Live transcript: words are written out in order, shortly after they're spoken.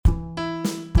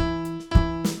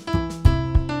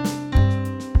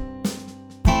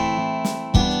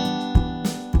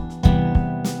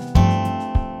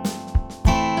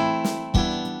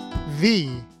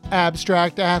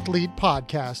Abstract Athlete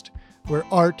Podcast, where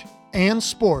art and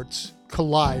sports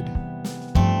collide.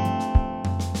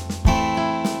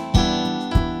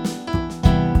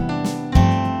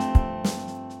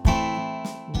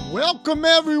 Welcome,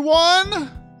 everyone.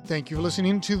 Thank you for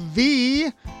listening to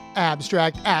the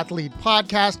Abstract Athlete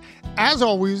Podcast. As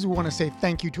always, we want to say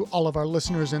thank you to all of our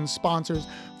listeners and sponsors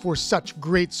for such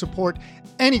great support.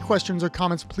 Any questions or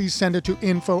comments, please send it to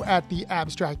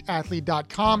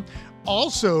info@theabstractathlete.com.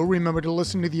 Also, remember to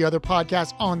listen to the other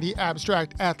podcasts on the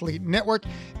Abstract Athlete Network,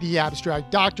 the Abstract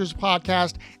Doctors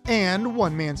Podcast, and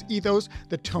One Man's Ethos,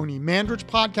 the Tony Mandrich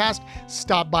Podcast.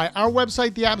 Stop by our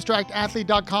website,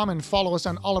 theabstractathlete.com, and follow us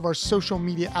on all of our social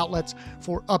media outlets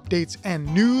for updates and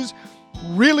news.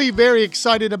 Really very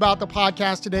excited about the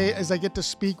podcast today as I get to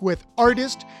speak with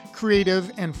artist,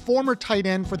 creative, and former tight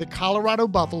end for the Colorado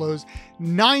Buffaloes,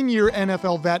 9-year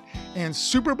NFL vet, and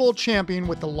Super Bowl champion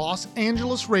with the Los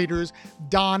Angeles Raiders,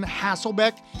 Don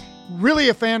Hasselbeck. Really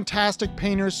a fantastic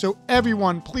painter, so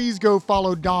everyone please go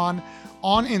follow Don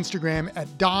on Instagram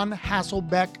at Don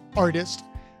Hasselbeck Artist.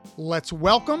 Let's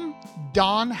welcome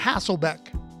Don Hasselbeck.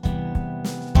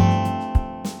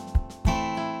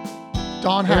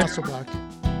 Don Hasselbeck,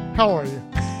 how are you?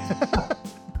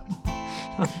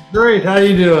 Great. How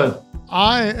you doing?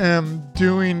 I am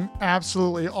doing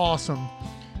absolutely awesome.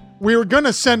 We were going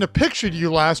to send a picture to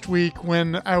you last week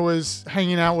when I was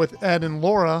hanging out with Ed and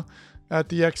Laura at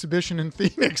the exhibition in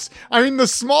Phoenix. I mean, the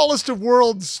smallest of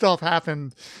worlds stuff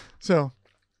happened. So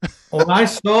when I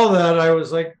saw that, I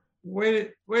was like,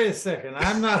 wait a second.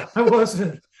 I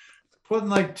wasn't putting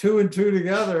like two and two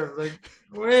together. Like,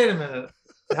 wait a minute.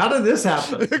 How did this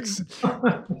happen?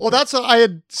 Well, I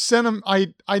had sent him.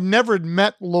 I never had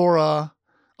met Laura.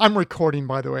 I'm recording,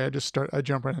 by the way. I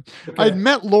jump right in. Okay. I'd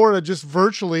met Laura just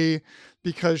virtually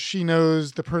because she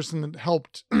knows the person that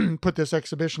helped put this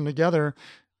exhibition together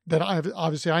that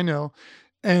I know.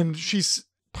 And she's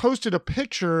posted a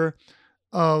picture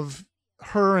of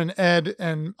her and Ed,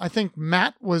 and I think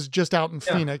Matt was just out in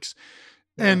Phoenix.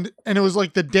 And it was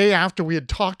like the day after we had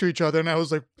talked to each other, and I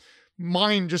was like,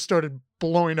 mine just started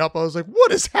blowing up. I was like,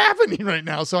 what is happening right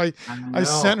now? So I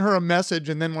sent her a message,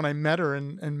 and then when I met her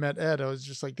and met Ed, I was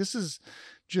just like, this is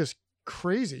just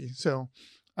crazy. So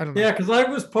I don't know. Yeah, because I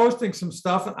was posting some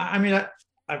stuff. I mean,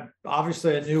 I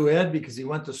obviously I knew Ed because he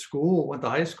went to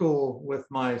high school with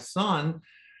my son.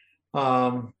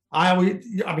 The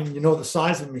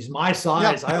size of him. He's my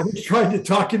size. Yeah. I always tried to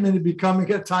talk him into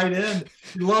becoming a tight end.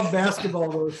 He loved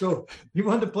basketball though, so he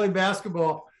wanted to play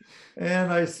basketball.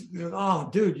 And I said, oh,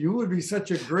 dude, you would be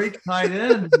such a great tight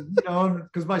end,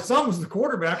 because my son was the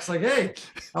quarterback. It's like, hey,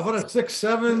 how about a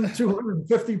 6'7",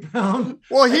 250-pound?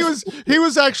 Well, he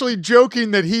was actually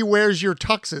joking that he wears your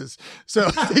tuxes.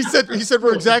 So he said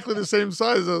we're exactly the same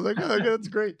size. I was like, oh, that's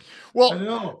great.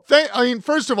 Well,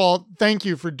 first of all, thank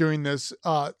you for doing this.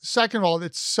 Second of all,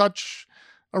 it's such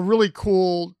a really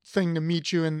cool thing to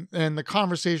meet you. And the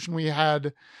conversation we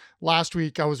had last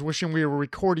week, I was wishing we were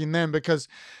recording then because,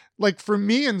 like, for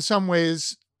me, in some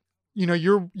ways,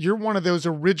 you're one of those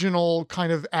original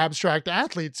kind of abstract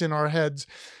athletes in our heads,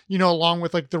 along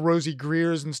with like the Rosie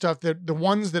Greers and stuff, that the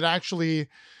ones that actually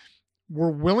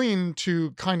were willing to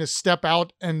kind of step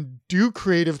out and do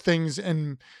creative things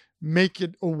and make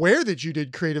it aware that you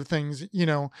did creative things,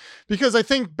 because I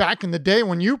think back in the day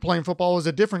when you were playing football, it was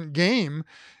a different game.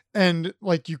 And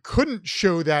like, you couldn't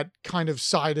show that kind of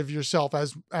side of yourself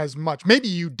as much. Maybe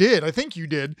you did. I think you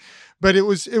did, but it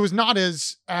was not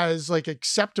as like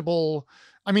acceptable.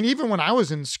 I mean, even when I was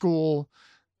in school,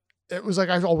 it was like,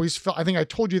 I always felt, I think I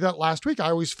told you that last week,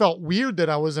 I always felt weird that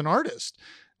I was an artist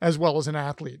as well as an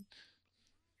athlete.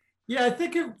 Yeah, I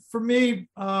think for me,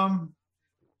 and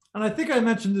I think I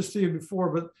mentioned this to you before,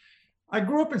 but I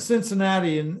grew up in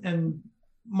Cincinnati, and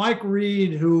Mike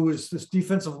Reed, who was this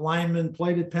defensive lineman,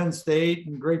 played at Penn State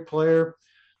and great player.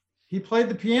 He played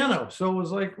the piano. So it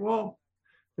was like, well,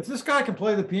 if this guy can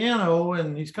play the piano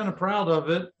and he's kind of proud of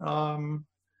it,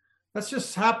 he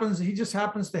just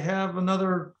happens to have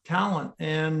another talent.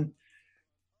 And,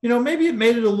 maybe it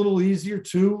made it a little easier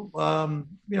too.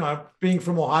 Being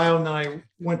from Ohio, and then I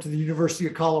went to the University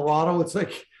of Colorado. It's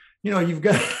like, you've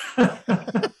got...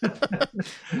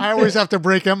 I always have to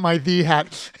break up my V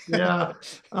hat. Yeah.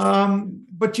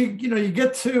 But you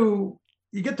get to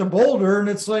Boulder, and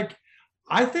it's like,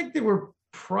 I think there were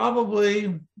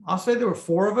probably, I'll say there were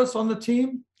 4 of us on the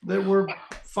team that were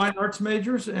fine arts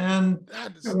majors. And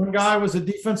one guy was a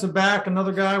defensive back.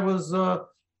 Another guy was a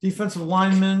defensive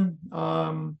lineman.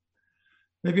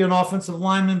 maybe an offensive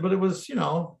lineman, but it was,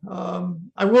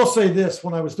 I will say this,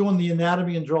 when I was doing the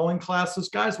anatomy and drawing classes,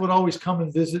 guys would always come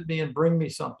and visit me and bring me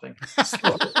something. So,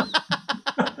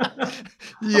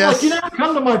 Yes. I'm like, you never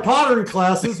come to my pottery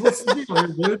classes. What's the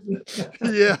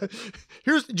deal Yeah.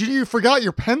 here, dude? You forgot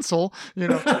your pencil,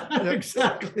 Yeah.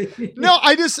 Exactly. No,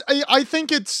 I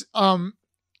think it's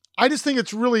I just think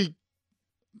it's really,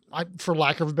 for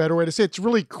lack of a better way to say it, it's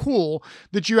really cool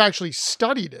that you actually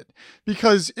studied it,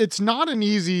 because it's not an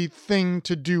easy thing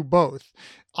to do both.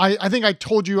 I think I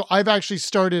told you I've actually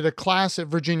started a class at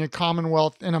Virginia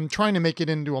Commonwealth, and I'm trying to make it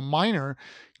into a minor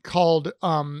called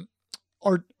art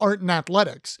and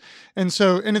athletics. And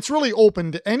it's really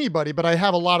open to anybody, but I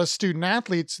have a lot of student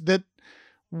athletes that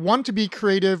want to be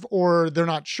creative, or they're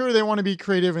not sure they want to be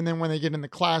creative. And then when they get in the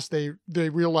class, they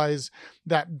realize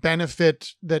that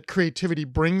benefit that creativity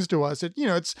brings to us.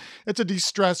 It's a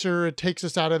de-stressor. It takes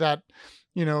us out of that,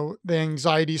 the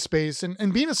anxiety space.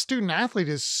 And being a student athlete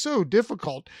is so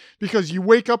difficult, because you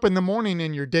wake up in the morning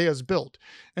and your day is built.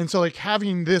 And so like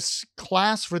having this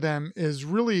class for them is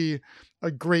really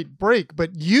a great break.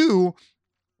 But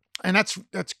and that's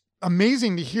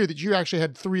amazing to hear that you actually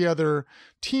had 3 other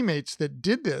teammates that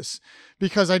did this,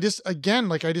 because I just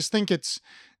think it's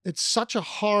such a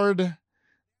hard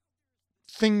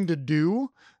thing to do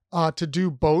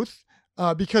both,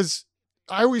 because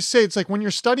I always say it's like when you're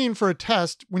studying for a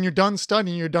test, when you're done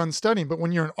studying, you're done studying. But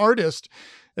when you're an artist,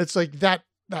 it's like that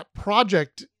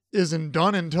project isn't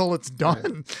done until it's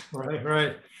done.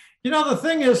 Right. The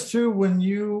thing is too, when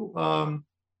you're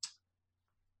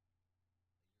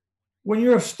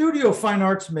a studio fine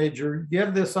arts major, you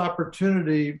have this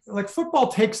opportunity. Like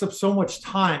football takes up so much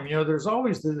time. There's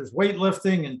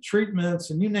weightlifting and treatments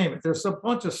and you name it. There's a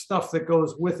bunch of stuff that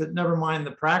goes with it, never mind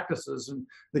the practices and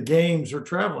the games or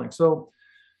traveling. So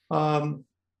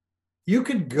you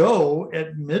could go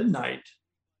at midnight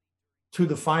to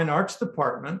the fine arts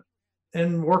department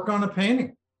and work on a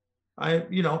painting.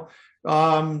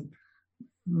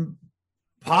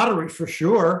 Pottery for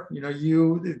sure.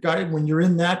 When you're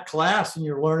in that class and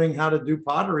you're learning how to do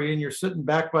pottery and you're sitting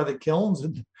back by the kilns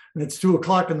and it's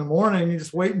 2:00 in the morning, and you're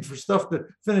just waiting for stuff to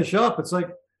finish up. It's like,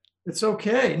 it's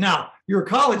okay. Now you're a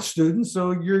college student,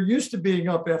 so you're used to being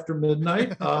up after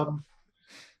midnight.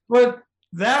 But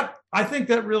I think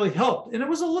that really helped. And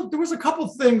there was a couple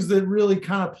of things that really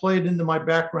kind of played into my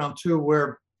background too,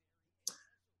 where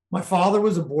my father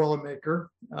was a Boilermaker,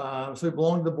 so he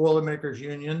belonged to the Boilermakers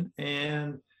Union.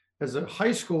 And as a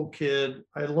high school kid,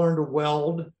 I learned to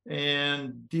weld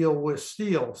and deal with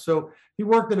steel. So he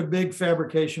worked at a big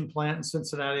fabrication plant in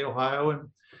Cincinnati, Ohio, and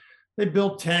they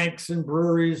built tanks and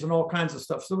breweries and all kinds of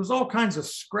stuff. So there was all kinds of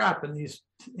scrap in these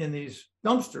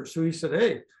dumpsters. So he said,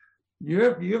 "Hey, you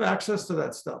have access to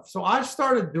that stuff." So I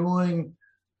started doing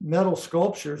metal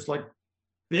sculptures, like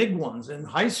big ones, in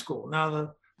high school. Now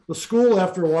the school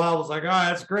after a while was like, "Oh,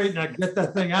 that's great. Now get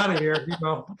that thing out of here,"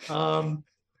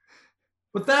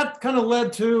 But that kind of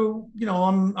led to,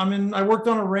 I worked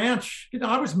on a ranch.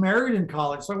 I was married in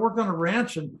college, so I worked on a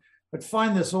ranch, and I'd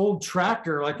find this old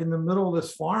tractor like in the middle of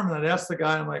this farm, and I'd ask the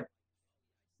guy, I'm like,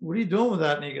 "What are you doing with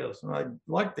that?" And he goes, "I'd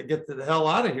like to get the hell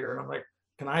out of here." And I'm like,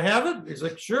 "Can I have it?" He's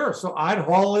like, "Sure." So I'd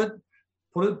haul it,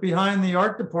 put it behind the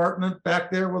art department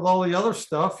back there with all the other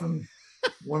stuff, and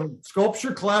when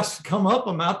sculpture class come up,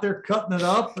 I'm out there cutting it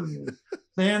up and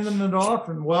sanding it off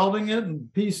and welding it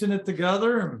and piecing it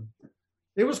together. And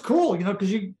it was cool,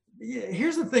 because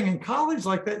here's the thing, in college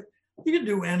like that, you can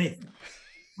do anything.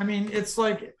 I mean, it's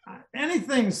like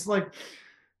anything's like,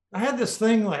 I had this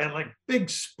thing, I had like big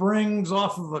springs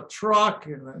off of a truck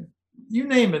and you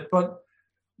name it. But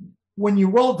when you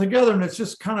weld together and it's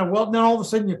just kind of weld, then all of a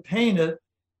sudden you paint it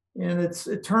and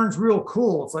it turns real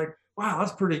cool. It's like, wow,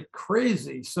 that's pretty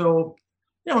crazy. So,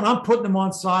 and I'm putting them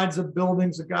on sides of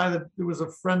buildings. A guy that was a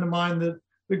friend of mine, the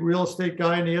big real estate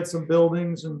guy, and he had some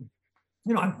buildings, and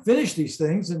I finished these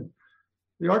things, and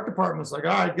the art department was like,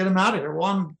 "All right, get them out of here." Well,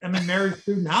 I'm in married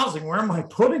student housing. Where am I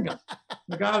putting them?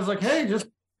 The guy was like, "Hey, just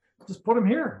put them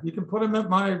here. You can put them at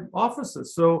my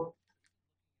offices." So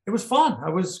it was fun.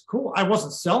 I was cool. I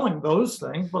wasn't selling those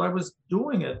things, but I was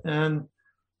doing it. And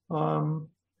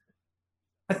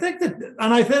I think that,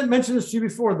 and I mentioned this to you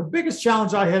before, the biggest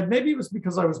challenge I had, maybe it was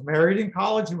because I was married in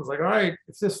college and was like, "All right,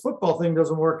 if this football thing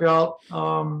doesn't work out,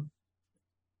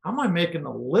 how am I making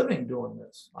a living doing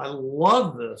this? I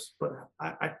love this, but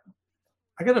I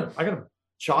got a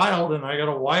child and I got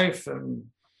a wife,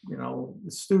 and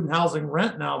it's student housing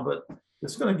rent now, but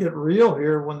it's going to get real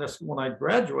here when I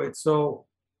graduate. So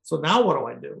now what do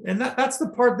I do?" And that's the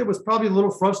part that was probably a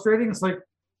little frustrating. It's like,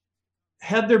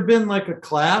 had there been like a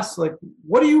class, like,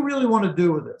 what do you really want to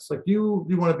do with this? Like, do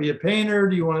you want to be a painter?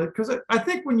 Do you want to, because I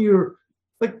think when you're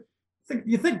like,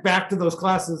 you think back to those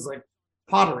classes, like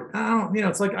pottery, I don't,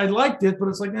 it's like, I liked it, but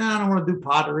it's like, I don't want to do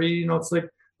pottery. It's like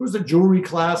was a jewelry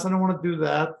class. I don't want to do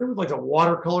that. There was like a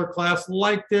watercolor class,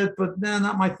 liked it, but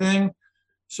not my thing.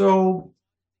 So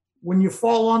when you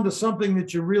fall onto something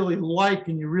that you really like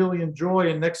and you really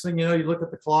enjoy, and next thing you know, you look at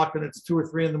the clock and it's 2 or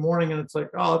 3 in the morning, and it's like,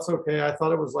 oh, it's okay. I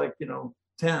thought it was like,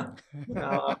 10.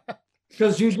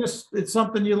 Because it's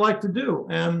something you like to do.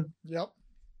 And Yep.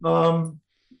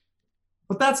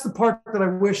 But that's the part that I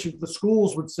wish the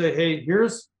schools would say, hey,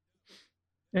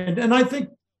 and I think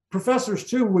professors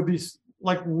too would be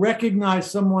like,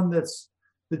 recognize someone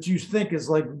that you think is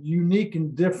like unique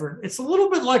and different. It's a little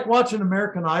bit like watching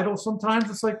American Idol. Sometimes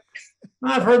it's like,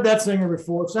 I've heard that singer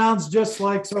before. It sounds just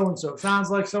like so-and-so, sounds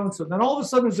like so-and-so. Then all of a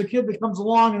sudden there's a kid that comes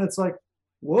along and it's like,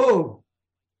 whoa,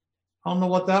 I don't know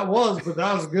what that was, but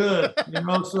that was good.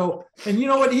 So, and you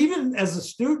know what, even as a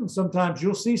student, sometimes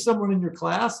you'll see someone in your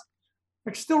class.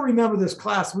 I still remember this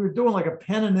class. We were doing like a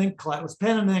pen and ink class. It was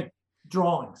pen and ink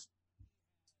drawings.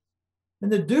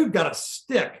 And the dude got a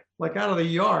stick, like out of the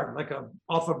yard, like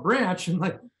off a branch, and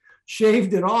like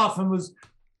shaved it off and was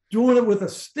doing it with a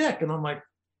stick. And I'm like,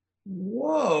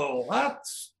 whoa,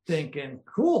 that's stinking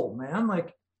cool, man.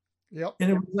 Like, yep.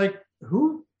 And it was like,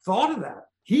 who thought of that?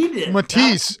 He did.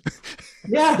 Matisse.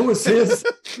 Yeah, it was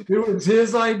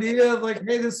his idea. Like,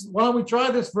 hey, why don't we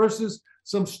try this versus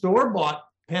some store-bought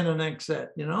pen and ink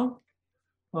set,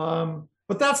 But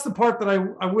that's the part that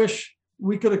I wish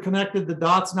we could have connected the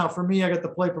dots. Now, for me, I got to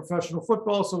play professional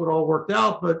football, so it all worked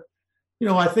out. But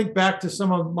I think back to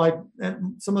some of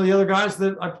the other guys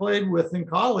that I played with in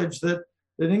college that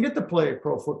they didn't get to play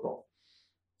pro football.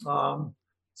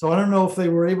 So I don't know if they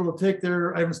were able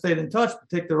to I haven't stayed in touch, but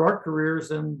take their art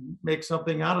careers and make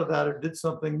something out of that, or did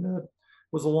something that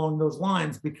was along those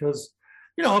lines. Because,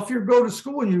 if you go to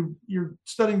school and you're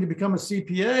studying to become a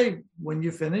CPA, when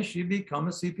you finish, you become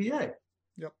a CPA.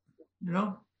 Yep.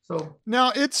 So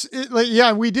now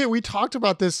we talked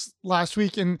about this last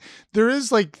week, and there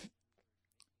is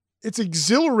it's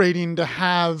exhilarating to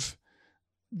have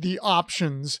the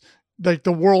options, like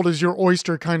the world is your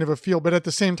oyster kind of a feel, but at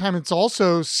the same time, it's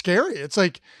also scary. It's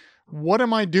like, what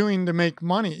am I doing to make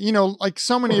money? Like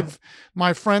so many of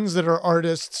my friends that are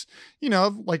artists,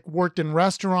 like worked in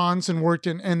restaurants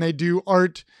and they do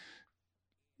art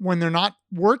when they're not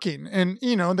working, and,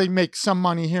 they make some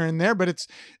money here and there, but it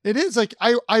is like,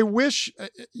 I wish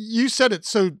you said it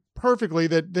so perfectly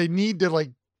that they need to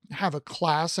like have a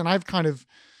class. And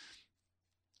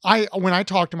when I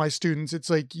talk to my students, it's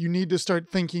like, you need to start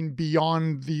thinking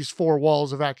beyond these 4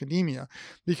 walls of academia,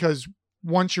 because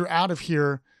once you're out of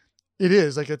here, it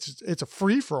is like, it's a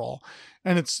free for all,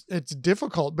 and it's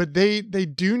difficult, but they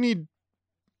do need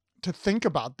to think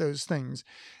about those things.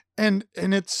 And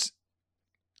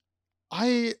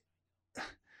I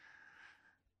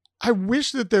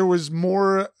wish that there was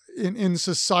more in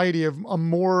society of a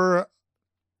more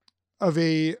of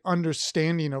a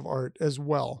understanding of art as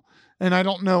well. And I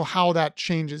don't know how that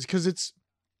changes, because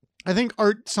I think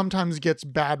art sometimes gets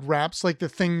bad raps, like the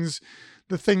thing,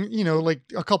 like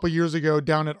a couple of years ago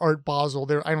down at Art Basel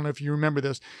there, I don't know if you remember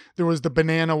this, there was the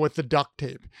banana with the duct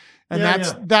tape. And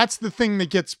that's the thing that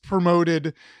gets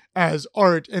promoted as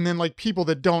art. And then like people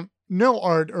that don't know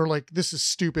art are like, this is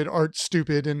stupid, art's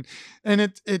stupid. And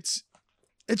it's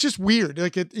just weird.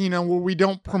 Like where we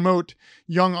don't promote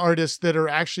young artists that are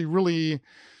actually really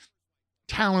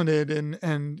talented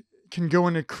and can go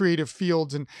into creative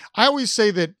fields. And I always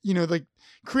say that, like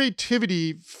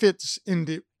creativity fits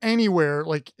into anywhere,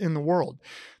 like in the world.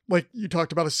 Like you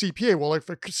talked about a CPA. Well, if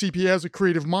a CPA has a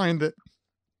creative mind, that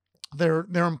their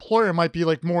employer might be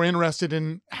like more interested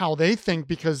in how they think,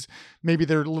 because maybe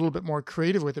they're a little bit more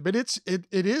creative with it. But it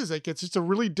is like, it's just a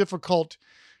really difficult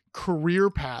career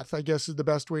path, I guess is the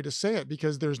best way to say it,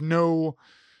 because there's no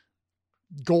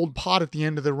gold pot at the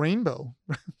end of the rainbow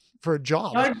for a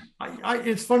job.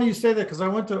 It's funny you say that, because I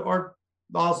went to Art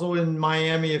Basel in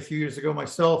Miami a few years ago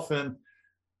myself, and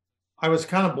I was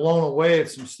kind of blown away at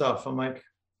some stuff. I'm like,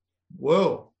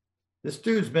 whoa, this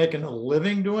dude's making a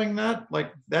living doing that?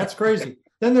 Like, that's crazy.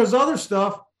 Then there's other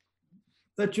stuff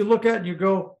that you look at and you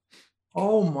go,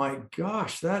 oh my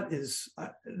gosh, that is,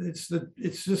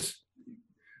 it's just,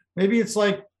 maybe it's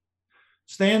like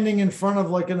standing in front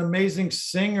of like an amazing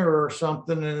singer or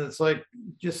something, and it's like,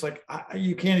 just like,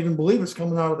 you can't even believe it's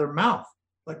coming out of their mouth,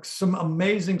 like some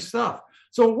amazing stuff.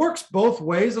 So it works both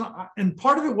ways. And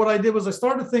part of it, what I did was I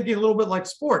started thinking a little bit like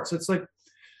sports. It's like,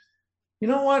 you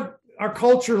know what, our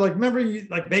culture, like, remember,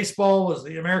 like baseball was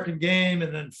the American game,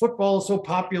 and then football is so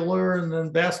popular, and then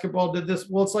basketball did this.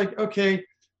 Well, it's like, okay,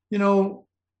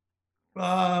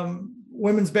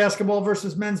 women's basketball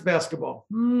versus men's basketball.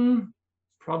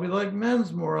 Probably like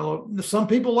men's more. Some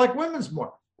people like women's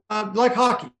more. Like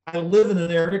hockey. I live in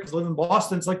an area because I live in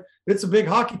Boston. It's like, it's a big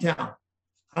hockey town.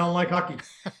 I don't like hockey.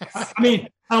 I mean,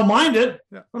 I don't mind it.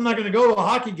 Yeah. I'm not going to go to a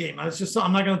hockey game. It's just,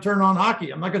 I'm not going to turn on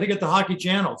hockey. I'm not going to get the hockey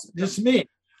channels. Just me.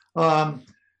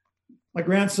 My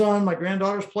grandson, my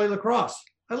granddaughters play lacrosse.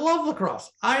 I love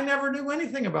lacrosse. I never knew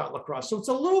anything about lacrosse. So it's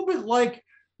a little bit like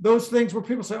those things where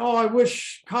people say, oh, I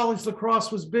wish college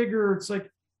lacrosse was bigger. It's like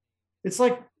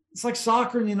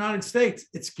soccer in the United States.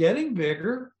 It's getting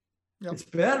bigger. Yep. It's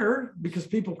better because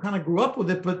people kind of grew up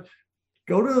with it, but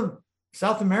go to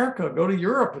South America, go to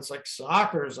Europe. It's like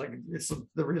soccer is like, it's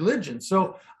the religion.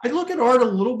 So I look at art a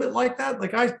little bit like that.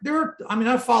 Like I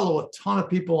follow a ton of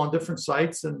people on different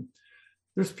sites, and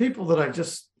there's people that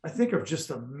I think are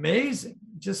just amazing.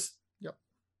 Yep.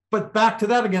 But back to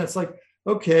that again, it's like,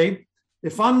 okay,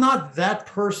 if I'm not that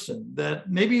person, that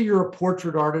maybe you're a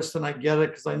portrait artist, and I get it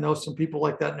because I know some people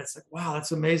like that, and it's like, wow,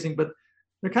 that's amazing. But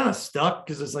they're kind of stuck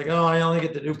because it's like, oh, I only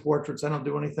get to do portraits. I don't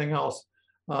do anything else.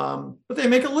 But they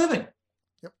make a living.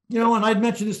 Yep. And I'd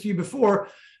mentioned this to you before.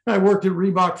 I worked at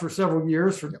Reebok for several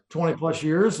years, for 20 plus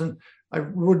years. And I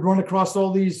would run across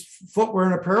all these footwear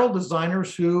and apparel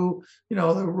designers who, the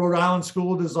Rhode Island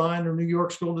School of Design or New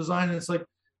York School of Design. And it's like,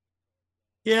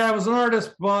 yeah, I was an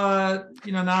artist, but,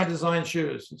 now I design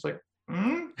shoes. It's like,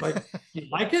 like, you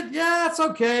like it? Yeah, it's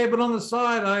okay. But on the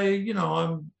side, I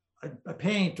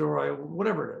paint or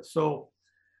whatever it is. So,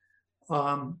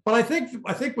 but I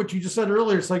think what you just said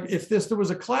earlier, it's like, if there was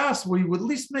a class where you would at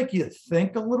least make you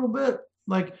think a little bit.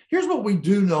 Like, here's what we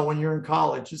do know when you're in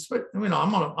college.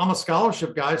 I'm a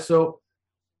scholarship guy, so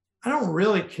I don't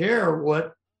really care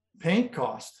what paint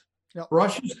costs,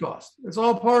 brushes cost. It's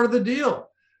all part of the deal.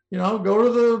 Go to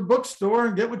the bookstore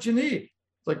and get what you need.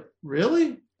 It's like,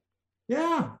 really?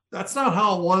 Yeah, that's not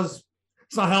how it was.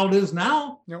 It's not how it is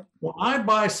now. Nope. When I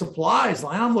buy supplies,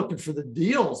 I'm looking for the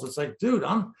deals. It's like, dude,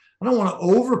 I don't want to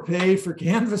overpay for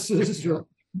canvases. I'm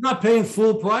not paying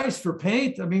full price for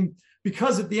paint. I mean,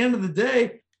 because at the end of the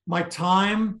day, my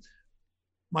time,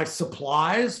 my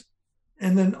supplies,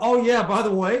 and then, oh yeah, by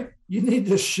the way, you need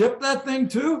to ship that thing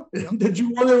too. Yep. Did you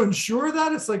want to insure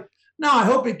that? It's like, no, I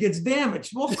hope it gets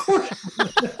damaged. Well, of course. You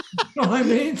know what I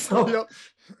mean? So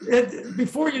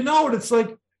before you know it, it's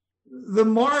like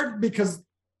because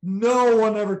no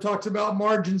one ever talks about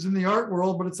margins in the art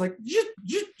world, but it's like,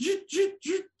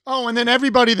 oh, and then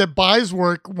everybody that buys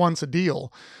work wants a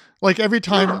deal. Like every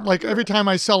time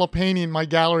I sell a painting, my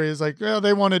gallery is like, well,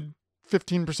 they wanted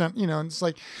 15%, and it's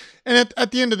like, and at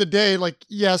the end of the day, like,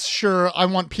 yes, sure, I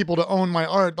want people to own my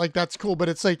art. Like, that's cool. But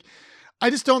it's like,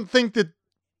 I just don't think that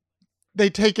they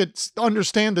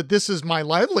understand that this is my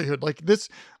livelihood. Like this,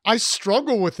 I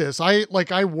struggle with this. I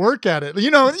work at it,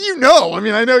 I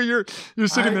mean, I know you're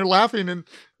sitting there laughing, and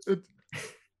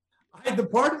the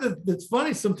part of it that's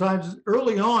funny sometimes is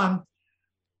early on,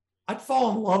 I'd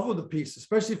fall in love with a piece,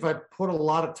 especially if I put a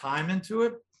lot of time into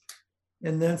it,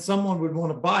 and then someone would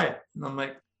want to buy it. And I'm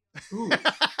like, ooh.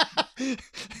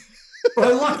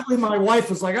 But luckily my wife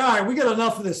was like, all right, we got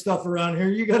enough of this stuff around here.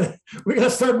 We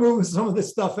gotta start moving some of this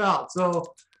stuff out.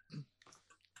 So,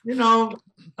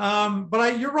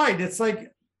 but you're right. It's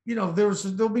like,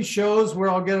 there'll be shows where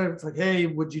I'll get it's like, hey,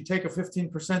 would you take a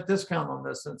 15% discount on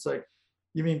this? And it's like,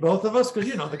 you mean both of us? Because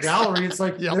the gallery, it's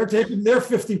like they're taking their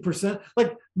 50%.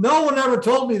 Like, no one ever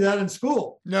told me that in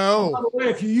school. No. By the way,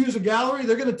 if you use a gallery,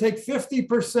 they're going to take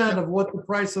 50% of what the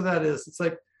price of that is. It's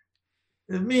like,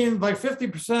 it means like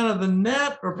 50% of the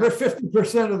net or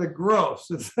 50% of the gross.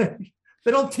 It's like,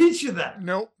 they don't teach you that.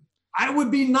 Nope. I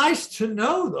would be nice to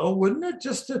know, though, wouldn't it?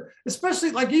 Just to,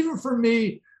 especially like even for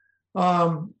me,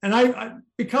 and I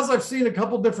because I've seen a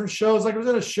couple different shows. Like I was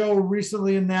at a show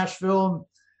recently in Nashville and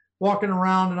walking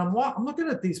around, and I'm looking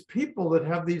at these people that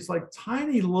have these like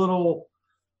tiny little,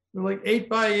 they're like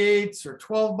 8x8s or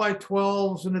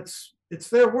 12x12s, and it's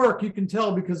their work. You can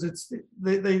tell because it's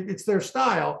their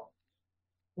style.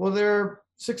 Well, they're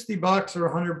 $60 or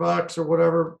 $100 or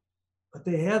whatever, but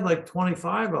they had like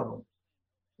 25 of them.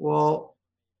 Well,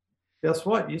 guess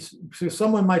what? So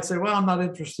someone might say, well, I'm not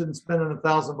interested in spending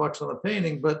 $1,000 on a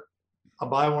painting, but I'll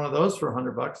buy one of those for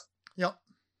 $100. Yep.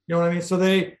 You know what I mean? So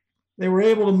they were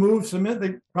able to move cement.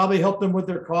 They probably helped them with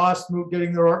their costs,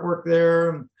 getting their artwork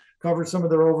there and covered some of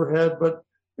their overhead. But,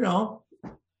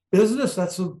 business,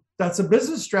 that's a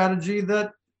business strategy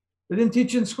that they didn't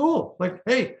teach in school. Like,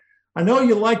 hey, I know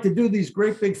you like to do these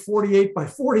great big 48 by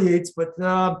 48s, but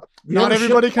not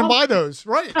everybody can buy those.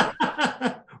 Right.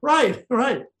 Right.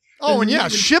 Oh, and yeah,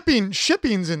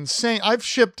 shipping's insane. I've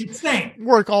shipped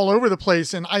work all over the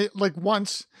place. And I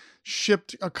once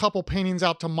shipped a couple paintings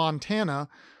out to Montana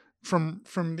from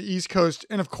the East Coast.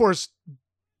 And of course,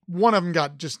 one of them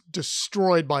got just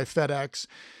destroyed by FedEx.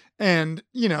 and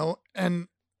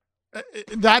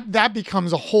that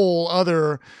becomes a whole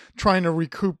other trying to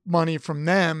recoup money from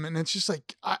them. And it's just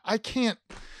like, I can't,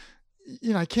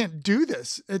 I can't do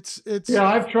this. It's Yeah,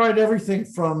 I've tried everything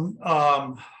from,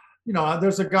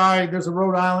 there's a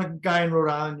Rhode Island guy in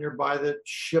Rhode Island nearby that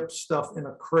ships stuff in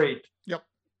a crate. Yep.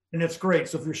 And it's great.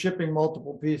 So if you're shipping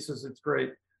multiple pieces, it's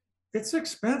great. It's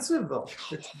expensive though.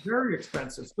 It's very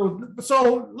expensive.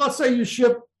 So let's say you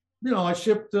ship, I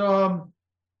shipped, I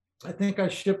think I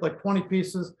shipped like 20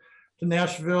 pieces to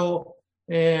Nashville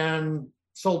and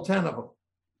sold 10 of them.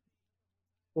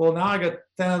 Well, now I got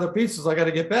 10 other pieces I got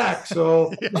to get back.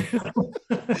 So,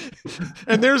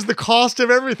 and there's the cost of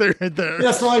everything right there.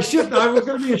 Yeah. So I was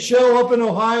going to be a show up in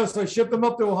Ohio. So I shipped them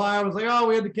up to Ohio. I was like, oh,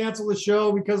 we had to cancel the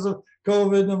show because of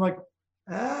COVID. And I'm like,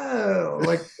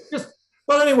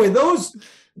 but anyway,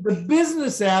 the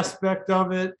business aspect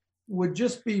of it would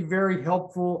just be very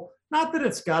helpful. Not that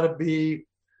it's got to be,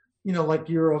 like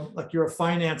you're a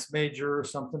finance major or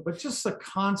something, but just the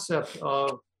concept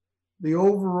of the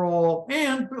overall,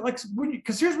 and like,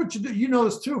 because here's what you do,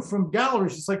 this too from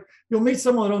galleries. It's like you'll meet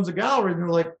someone that owns a gallery and they're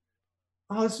like,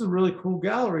 oh, this is a really cool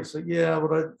gallery. So yeah,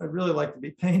 but I'd really like to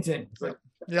be painting. It's like,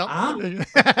 gallery,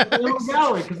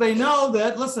 because they know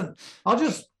that, listen, I'll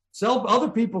just sell other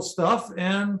people's stuff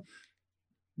and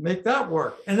make that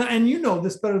work. And you know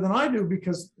this better than I do,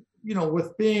 because,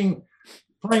 with playing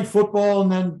football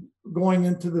and then going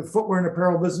into the footwear and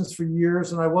apparel business for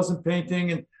years, and I wasn't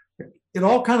painting, and it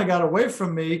all kind of got away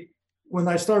from me when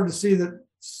I started to see that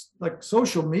like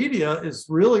social media is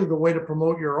really the way to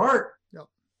promote your art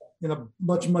in a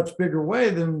much, much bigger way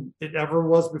than it ever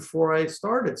was before I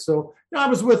started. So, I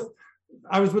was with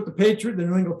the the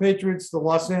New England Patriots, the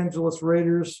Los Angeles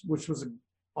Raiders, which was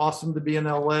awesome to be in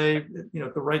LA,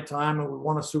 at the right time. And we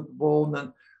won a Super Bowl, and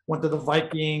then went to the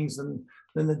Vikings and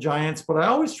then the Giants. But I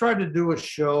always tried to do a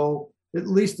show, at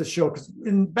least a show, because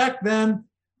back then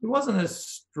it wasn't as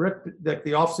strict, like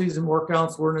the off-season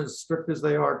workouts weren't as strict as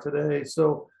they are today.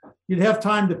 So you'd have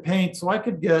time to paint. So I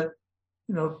could get,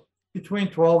 between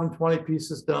 12 and 20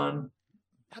 pieces done.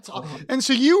 That's awesome. And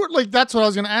so you were like, that's what I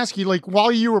was going to ask you. Like,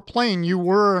 while you were playing, you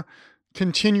were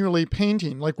continually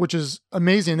painting, like, which is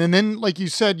amazing. And then, like you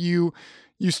said, you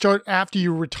start after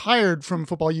you retired from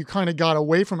football, you kind of got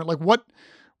away from it. Like, what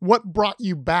brought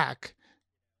you back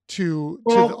to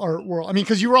the art world? I mean,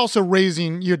 because you were also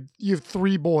raising, you have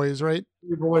 3 boys, right?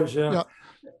 3 boys, yeah.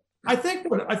 I think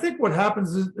what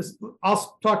happens is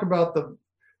I'll talk about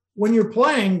when you're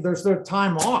playing, there's their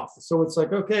time off. So it's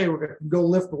like, okay, we're going to go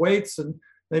lift weights, and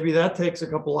maybe that takes a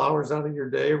couple hours out of your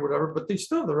day or whatever, but they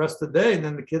still have the rest of the day, and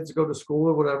then the kids go to school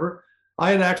or whatever.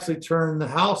 I had actually turned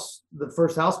the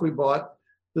first house we bought,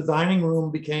 the dining room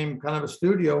became kind of a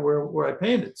studio where I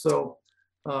painted. So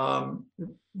the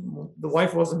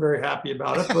wife wasn't very happy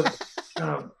about it,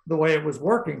 but the way it was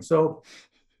working. So,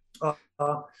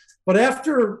 but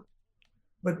after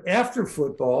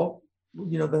football,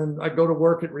 then I go to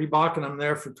work at Reebok, and I'm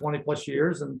there for 20 plus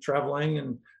years and traveling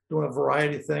and doing a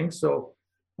variety of things. So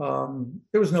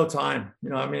there was no time,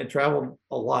 I traveled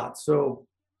a lot. So,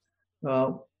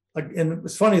 and it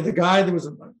was funny,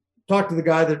 talked to the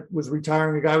guy that was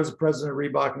retiring. The guy was the president of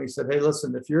Reebok, and he said, hey,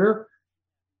 listen, if you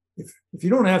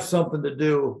don't have something to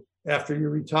do after you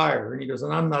retire, and he goes,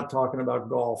 and I'm not talking about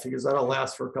golf, he goes, that'll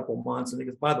last for a couple of months. And he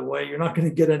goes, by the way, you're not going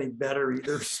to get any better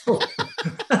either. So,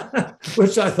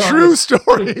 which I thought true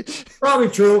story, probably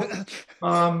true.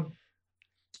 But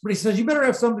he says, you better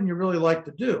have something you really like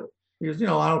to do. He goes,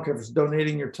 I don't care if it's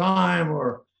donating your time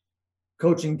or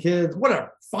coaching kids,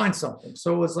 whatever, find something.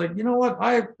 So it's like, what,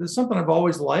 there's something I've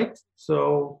always liked.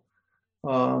 So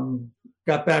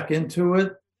got back into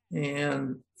it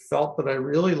and felt that I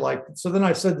really liked it. So then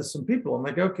I said to some people, I'm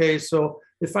like, okay, so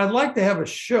if I'd like to have a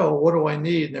show, what do I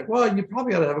need? And they're like, well, you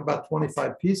probably ought to have about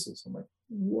 25 pieces. I'm like,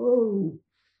 whoa.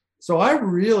 So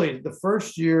the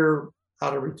first year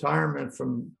out of retirement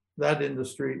from that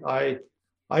industry, I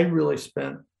really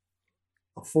spent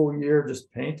a full year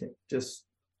just painting. Just,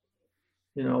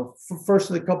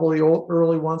 first, a couple of the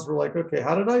early ones were like, okay,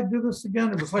 how did I do this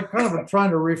again? It was like kind of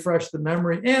trying to refresh the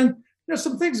memory. And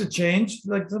some things have changed,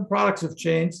 like some products have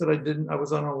changed that I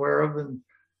was unaware of. And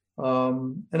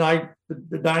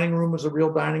the dining room was a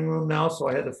real dining room now, so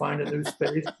I had to find a new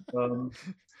space.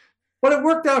 But it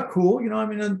worked out cool.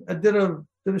 I did a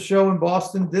show in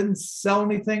Boston, didn't sell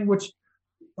anything, which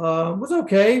was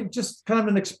okay. Just kind of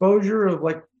an exposure of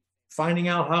like finding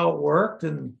out how it worked.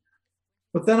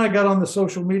 But then I got on the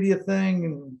social media thing,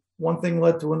 and one thing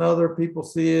led to another. People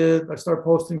see it. I started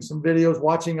posting some videos,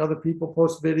 watching other people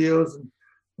post videos.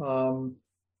 And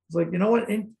it's like, what?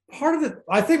 And part of it,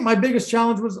 I think my biggest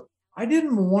challenge was I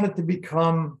didn't want it to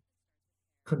become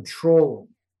controlling.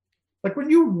 Like when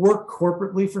you work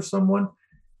corporately for someone,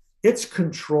 it's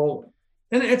controlling.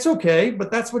 And it's okay, but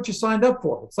that's what you signed up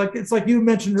for. It's like you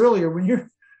mentioned earlier, when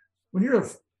you're a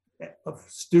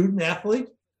student athlete,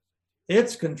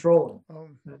 it's controlling.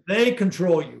 They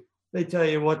control you. They tell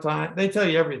you what time, they tell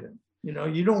you everything. You know,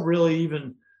 you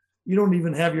don't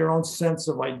even have your own sense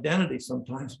of identity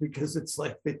sometimes, because it's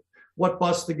like what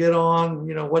bus to get on,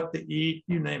 you know, what to eat,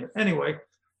 you name it. Anyway,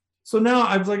 so now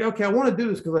I was like, okay, I want to do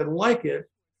this because I like it,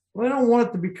 but I don't want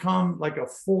it to become like a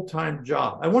full-time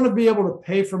job. I want to be able to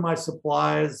pay for my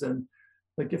supplies. And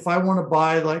like, if I want to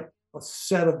buy like a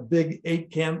set of big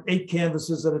eight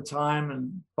canvases at a time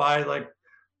and buy like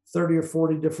 30 or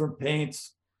 40 different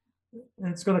paints,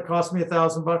 and it's going to cost me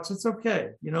 $1,000, it's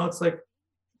okay. You know, it's like,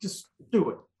 just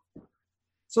do it.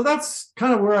 So that's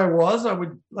kind of where I was.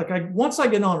 Once I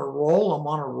get on a roll, I'm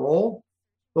on a roll.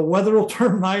 The weather will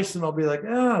turn nice and I'll be like,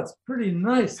 it's pretty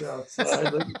nice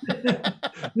outside.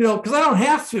 You know, because I don't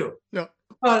have to. Yeah.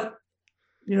 But,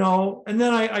 you know, and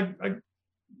then I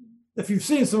if you've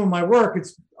seen some of my work,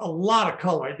 it's a lot of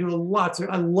color. I do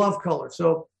I love color.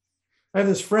 So I have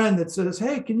this friend that says,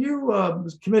 hey, can you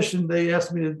commission? They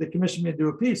commissioned me to do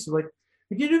a piece. So like,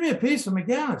 can you do me a piece? I'm like,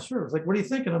 yeah, sure. It's like, what are you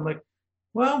thinking? I'm like,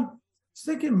 well, I was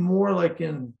thinking more like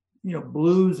in, you know,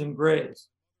 blues and grays.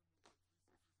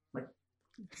 Like,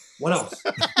 what else?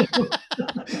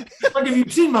 Like, if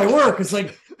you've seen my work, it's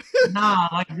like, nah,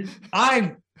 like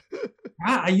I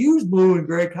use blue and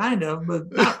gray kind of,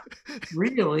 but not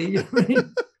really. I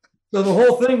mean, so the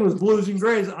whole thing was blues and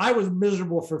grays. I was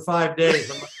miserable for 5 days.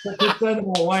 I'm like, to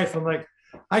my wife, I'm like,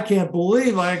 I can't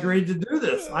believe I agreed to do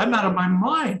this. I'm out of my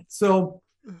mind. So,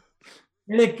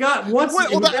 and it got once.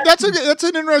 Well, that's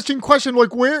an interesting question.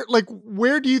 Like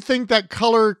where do you think that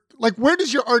color? Like, where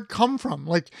does your art come from?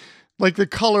 Like the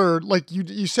color. Like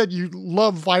you said, you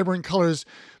love vibrant colors,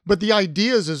 but the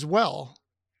ideas as well.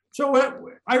 So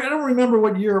I don't remember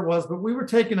what year it was, but we were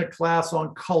taking a class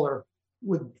on color.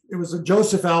 It was a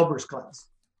Joseph Albers class.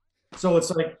 So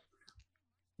it's like,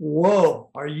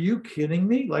 whoa, are you kidding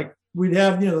me? Like, we'd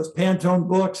have, you know, those Pantone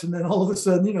books, and then all of a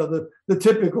sudden, you know, the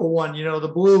typical one, you know, the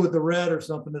blue with the red or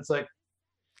something. It's like,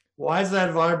 why is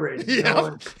that vibrating? You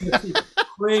know, it's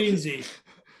crazy.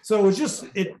 So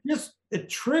it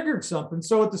triggered something.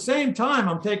 So at the same time,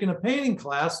 I'm taking a painting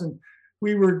class, and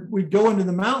we'd go into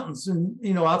the mountains and,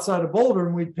 you know, outside of Boulder,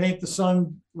 and we'd paint the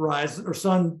sunrise, or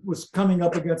sun was coming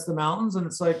up against the mountains. And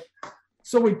it's like,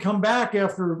 so we'd come back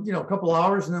after, you know, a couple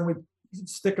hours, and then we'd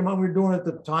stick them up. We were doing it at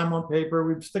the time on paper.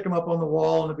 We'd stick them up on the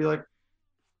wall, and it'd be like,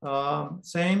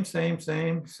 same.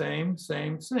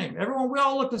 Everyone, we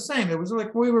all looked the same. It was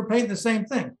like we were painting the same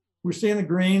thing. We were seeing the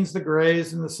greens, the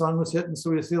grays, and the sun was hitting. So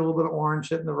we see a little bit of orange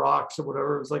hitting the rocks or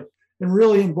whatever. It was like, and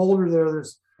really in Boulder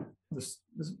there's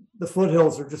the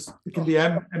foothills are just, it can be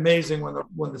amazing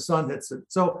when the sun hits it.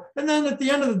 So, and then at the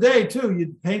end of the day too,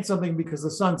 you'd paint something because the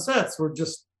sunsets were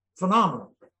just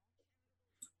phenomenal.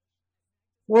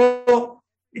 Well,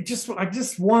 I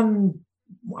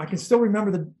can still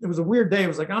remember it was a weird day. It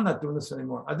was like, I'm not doing this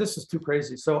anymore. This is too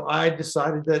crazy. So I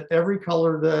decided that every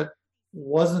color that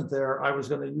wasn't there, I was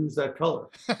going to use that color.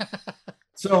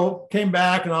 So came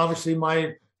back, and obviously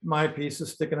my piece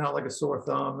is sticking out like a sore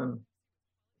thumb. And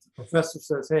the professor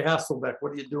says, hey, Hasselbeck,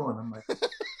 what are you doing? I'm like,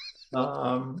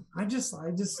 I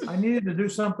needed to do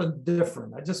something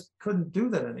different. I just couldn't do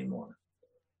that anymore.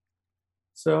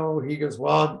 So he goes,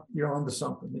 well, you're onto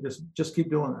something. You just keep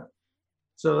doing that.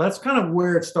 So that's kind of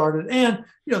where it started. And,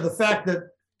 you know, the fact that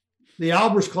the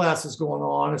Albers class is going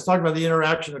on, it's talking about the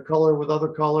interaction of color with other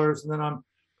colors. And then I'm,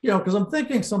 you know, because I'm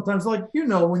thinking sometimes, like, you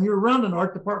know, when you're around an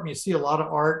art department, you see a lot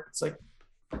of art. It's like,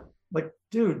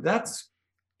 dude, that's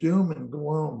doom and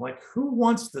gloom. Like, who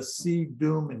wants to see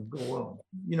doom and gloom?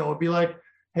 You know, it'd be like,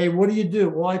 hey, what do you do?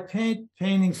 Well, I paint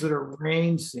paintings that are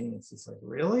rain scenes. It's like,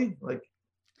 really? Like,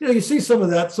 you know, you see some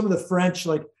of that, some of the French,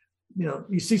 like, you know,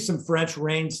 you see some French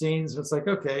rain scenes. It's like,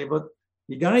 okay, but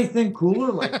you got anything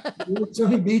cooler, like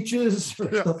sunny beaches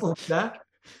or stuff like that?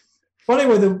 But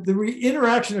anyway, the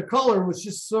interaction of color was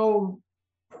just so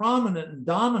prominent and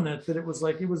dominant that it was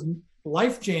like, it was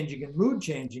life-changing and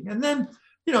mood-changing. And then,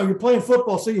 you know, you're playing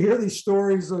football, so you hear these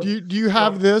stories of... Do you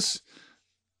have this?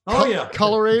 Oh, yeah.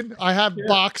 Color-Aid? I have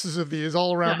boxes of these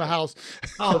all around the house.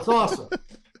 Oh, it's awesome.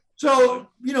 So,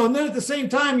 you know, and then at the same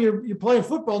time, you're playing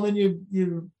football, and then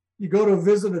you go to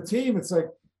visit a team. It's like,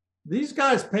 these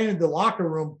guys painted the locker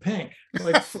room pink,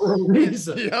 like, for a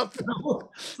reason. Yep.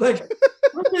 Like,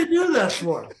 what did they do that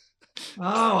for?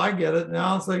 Oh, I get it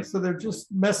now. It's like, so they're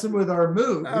just messing with our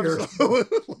mood here.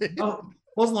 Absolutely. It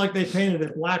wasn't like they painted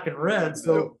it black and red.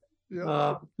 So,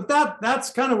 but that's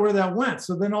kind of where that went.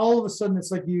 So then all of a sudden, it's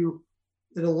like you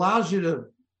it allows you to,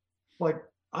 like,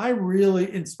 I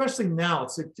really, especially now,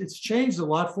 it's changed a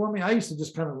lot for me. I used to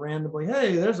just kind of randomly,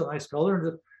 hey, there's a nice color,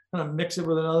 and just kind of mix it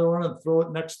with another one and throw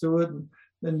it next to it. And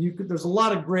then there's a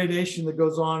lot of gradation that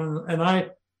goes on. And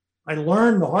I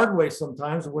learned the hard way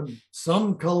sometimes when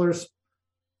some colors,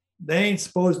 they ain't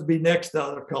supposed to be next to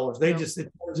other colors.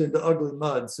 It turns into ugly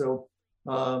mud. So,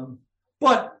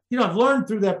 but I've learned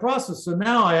through that process. So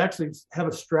now I actually have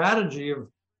a strategy of,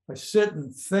 I sit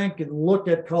and think and look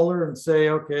at color and say,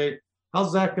 okay,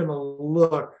 how's that going to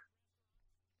look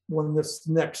when this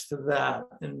next to that?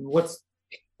 And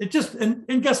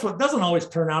and guess what? It doesn't always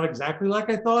turn out exactly like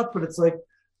I thought, but it's like,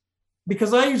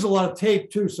 because I use a lot of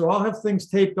tape too. So I'll have things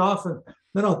taped off and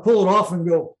then I'll pull it off and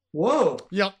go, whoa.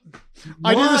 Yep.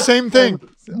 I do the same thing.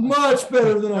 Much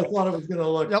better than I thought it was going to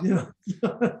look.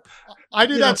 Yep. I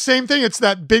do that same thing. It's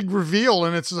that big reveal.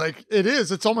 And it's like,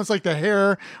 it's almost like the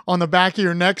hair on the back of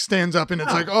your neck stands up and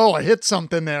it's like, oh, I hit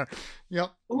something there.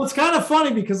 Yep. Well, it's kind of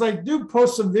funny because I do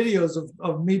post some videos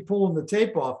of me pulling the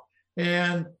tape off,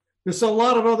 and there's a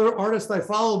lot of other artists I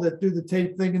follow that do the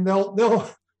tape thing, and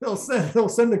they'll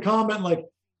send a comment like,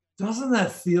 doesn't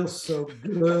that feel so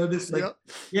good? It's like,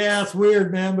 yeah, it's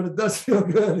weird, man, but it does feel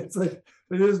good. It's like,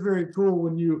 it is very cool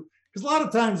because a lot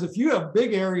of times if you have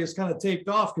big areas kind of taped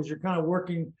off because you're kind of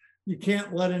working, you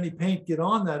can't let any paint get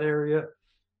on that area.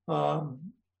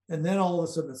 And then all of a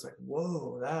sudden it's like,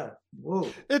 whoa.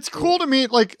 It's cool to me.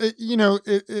 Like,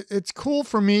 it's cool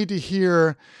for me to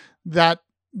hear that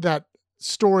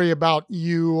story about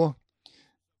you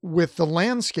with the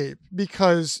landscape,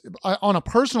 because on a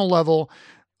personal level,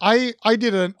 I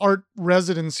did an art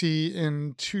residency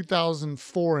in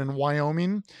 2004 in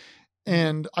Wyoming,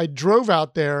 and I drove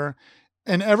out there,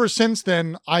 and ever since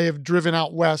then I have driven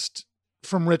out west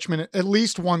from Richmond at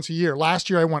least once a year. Last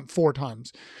year I went 4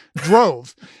 times,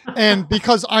 drove. And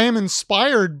because I am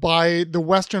inspired by the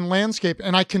Western landscape,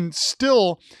 and I can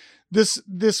still,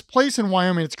 this place in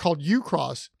Wyoming, it's called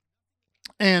Ucross.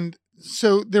 And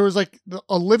so there was like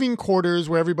a living quarters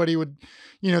where everybody would,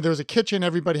 there was a kitchen.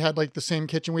 Everybody had like the same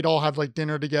kitchen. We'd all have like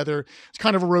dinner together. It's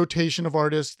kind of a rotation of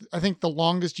artists. I think the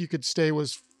longest you could stay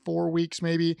was 4 weeks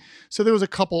maybe. So there was a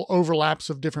couple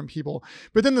overlaps of different people,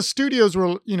 but then the studios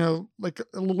were, like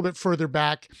a little bit further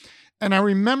back. And I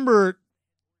remember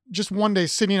just one day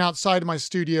sitting outside of my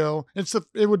studio. It's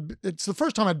the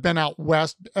first time I'd been out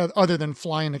west, other than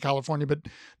flying to California, but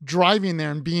driving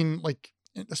there and being like,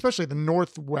 especially the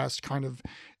Northwest kind of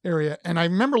area. And I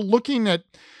remember looking at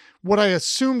what I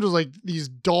assumed was like these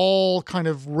dull kind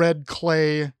of red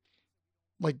clay,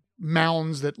 like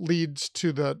mounds that leads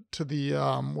to the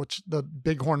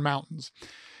Bighorn Mountains.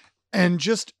 And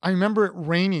I remember it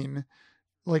raining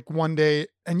like one day,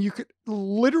 and you could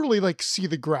literally like see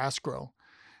the grass grow.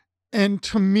 And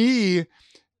to me,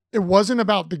 it wasn't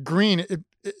about the green. It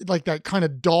like that kind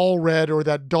of dull red or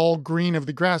that dull green of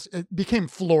the grass. It became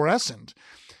fluorescent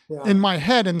in my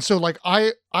head. And so like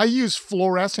I use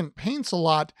fluorescent paints a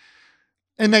lot,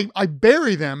 and I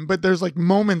bury them, but there's like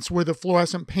moments where the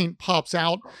fluorescent paint pops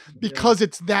out because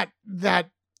it's that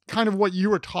kind of what you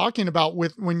were talking about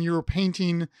with when you were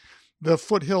painting the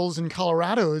foothills in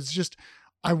Colorado. Is just,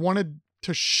 I wanted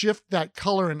to shift that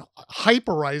color and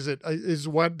hyperize it is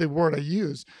what the word I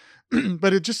use.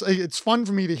 But it's fun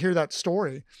for me to hear that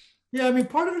story. Yeah, I mean,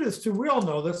 part of it is too, we all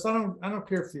know this. I don't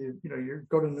care if you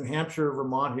go to New Hampshire,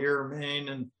 Vermont here, or Maine,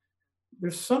 and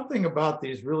there's something about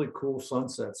these really cool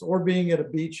sunsets, or being at a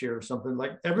beach here or something.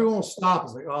 Like everyone will stop.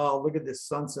 It's like, oh, look at this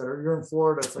sunset. Or you're in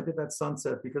Florida, it's like, look at that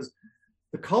sunset, because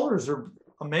the colors are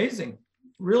amazing,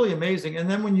 really amazing. And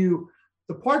then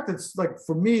the part that's like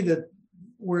for me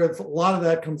where a lot of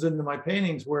that comes into my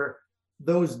paintings, where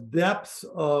those depths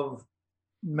of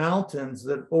mountains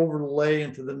that overlay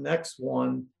into the next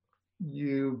one,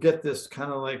 you get this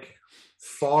kind of like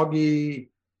foggy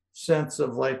sense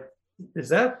of like, is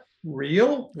that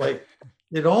real? Like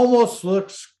it almost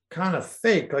looks kind of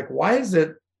fake. Like, why is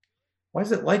it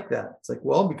like that? It's like,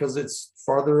 well, because it's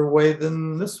farther away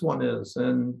than this one is.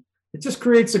 And it just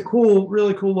creates a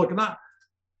really cool look. And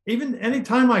even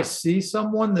anytime I see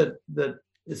someone that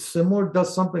is similar,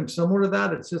 does something similar to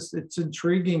that, it's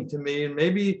intriguing to me. And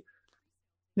maybe,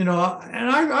 and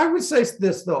I would say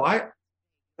this though, I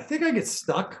think I get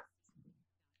stuck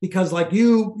because like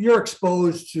you're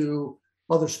exposed to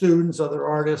other students, other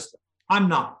artists. I'm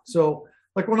not. So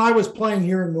like when I was playing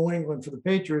here in New England for the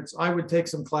Patriots, I would take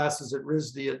some classes at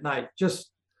RISD at night,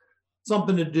 just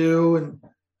something to do and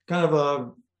kind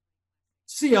of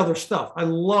see other stuff. I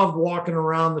love walking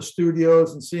around the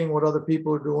studios and seeing what other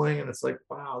people are doing. And it's like,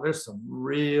 wow, there's some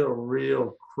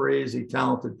real crazy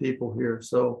talented people here.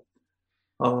 So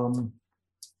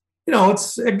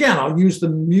it's, again, I'll use the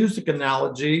music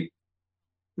analogy.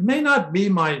 It may not be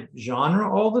my genre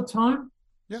all the time.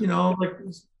 Yeah.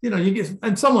 You get,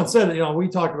 and someone said, we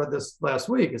talked about this last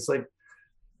week. It's like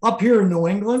up here in New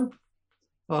England,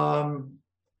 the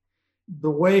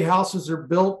way houses are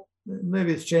built,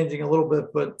 maybe it's changing a little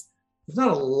bit, but there's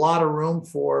not a lot of room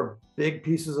for big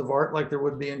pieces of art like there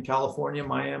would be in California,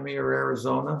 Miami, or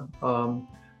Arizona.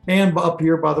 And up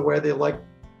here, by the way, they like,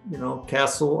 they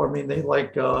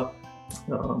like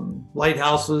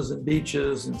lighthouses and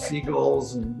beaches and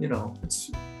seagulls, and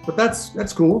but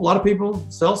that's cool. A lot of people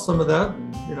sell some of that,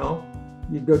 and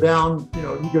you go down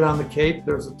the Cape,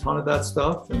 there's a ton of that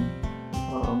stuff, and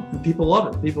people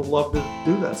love it. People love to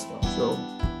do that stuff. So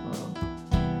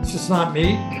it's just not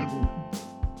me.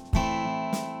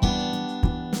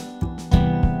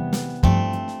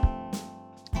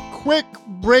 Quick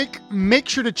break. Make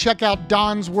sure to check out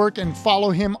Don's work and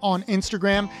follow him on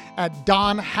Instagram at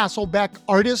Don Hasselbeck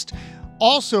Artist.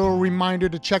 Also, a reminder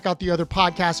to check out the other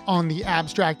podcasts on the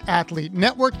Abstract Athlete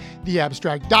Network, the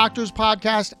Abstract Doctors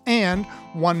Podcast, and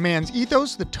One Man's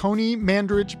Ethos, the Tony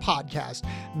Mandarich Podcast.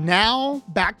 Now,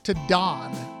 back to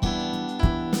Don.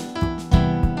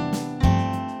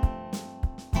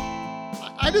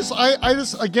 I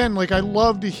just, again, I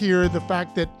love to hear the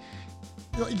fact that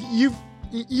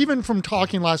even from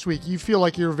talking last week, you feel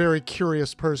like you're a very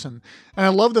curious person. And I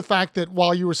love the fact that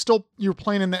while you were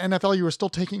playing in the NFL, you were still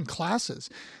taking classes.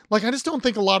 I just don't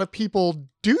think a lot of people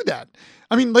do that.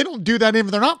 I mean, they don't do that if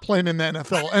they're not playing in the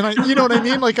NFL. And you know what I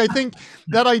mean? I think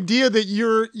that idea that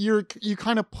you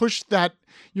kind of push that,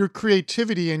 your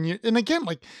creativity, and again,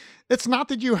 it's not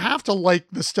that you have to like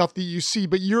the stuff that you see,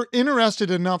 but you're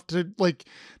interested enough to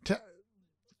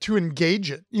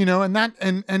engage it,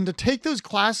 and to take those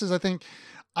classes. I think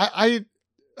I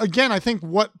think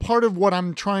what part of what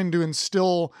I'm trying to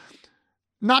instill,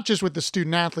 not just with the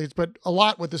student athletes, but a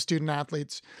lot with the student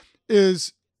athletes,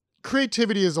 is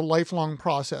creativity is a lifelong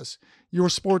process. Your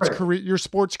sports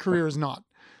career is not.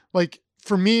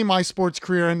 For me, my sports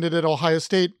career ended at Ohio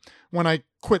State when I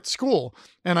quit school,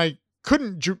 and I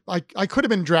could have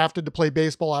been drafted to play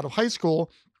baseball out of high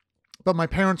school, but my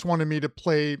parents wanted me to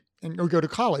play or go to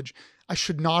college. I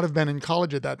should not have been in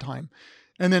college at that time.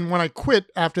 And then when I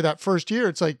quit after that first year,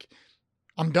 it's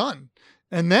I'm done.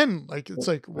 And then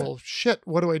well, shit,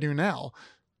 what do I do now?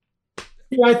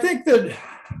 Yeah, I think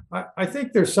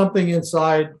there's something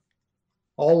inside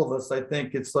all of us. I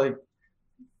think it's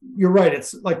you're right.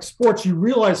 It's like sports. You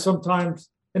realize sometimes,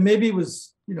 and maybe it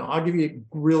was, I'll give you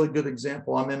a really good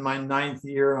example. I'm in my 9th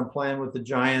year. I'm playing with the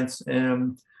Giants,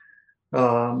 and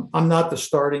I'm not the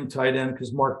starting tight end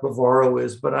because Mark Bavaro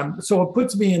is, but so it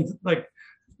puts me in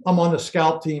I'm on the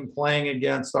scout team playing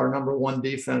against our number 1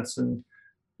 defense, and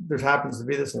there happens to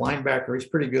be this linebacker. He's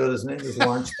pretty good. His name is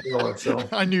Lawrence Taylor. So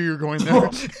I knew you were going there.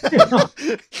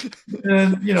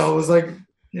 And it was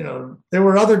there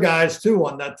were other guys too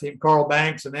on that team, Carl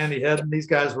Banks and Andy Head, and these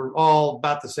guys were all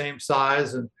about the same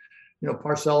size, and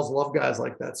Parcells love guys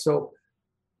like that. So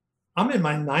I'm in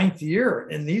my 9th year,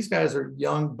 and these guys are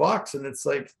young bucks, and it's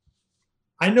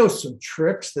I know some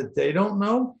tricks that they don't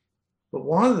know, but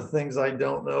one of the things I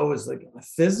don't know is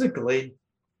physically,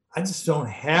 I just don't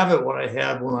have it what I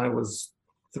had when I was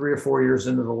 3 or 4 years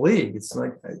into the league. It's I'm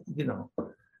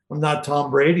not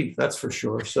Tom Brady, that's for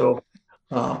sure. So,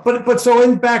 so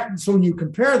when you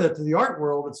compare that to the art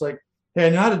world, it's hey, I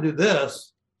know how to do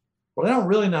this, but I don't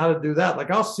really know how to do that.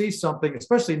 I'll see something,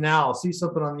 especially now, I'll see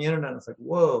something on the internet. It's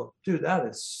whoa, dude, that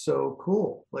is so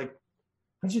cool.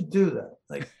 How'd you do that?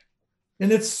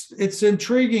 And it's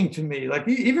intriguing to me.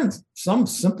 Even some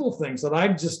simple things that I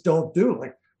just don't do.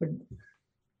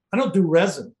 I don't do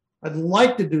resin. I'd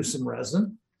like to do some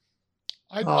resin.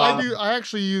 I do. I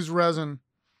actually use resin.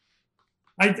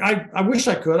 I wish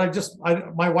I could.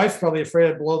 My wife's probably afraid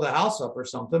I'd blow the house up or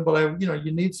something, but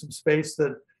you need some space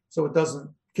so it doesn't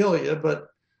kill you. But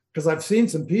because I've seen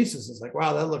some pieces, it's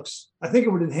wow, that looks, I think it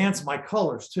would enhance my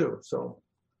colors too. So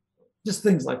just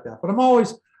things like that. But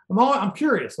I'm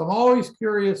curious. I'm always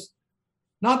curious.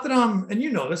 Not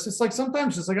that this, it's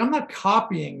sometimes it's I'm not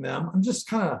copying them. I'm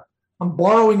just I'm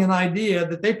borrowing an idea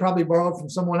that they probably borrowed from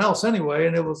someone else anyway.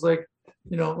 And it was a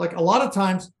lot of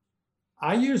times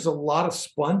I use a lot of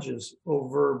sponges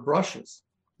over brushes.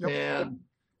 Yep. And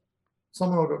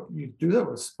someone will go, you do that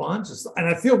with sponges? And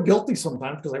I feel guilty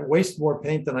sometimes because I waste more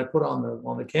paint than I put on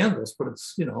the canvas, but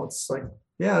it's, it's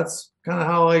it's kind of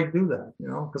how I do that,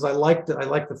 because I like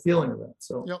the feeling of that.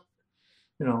 So, yep.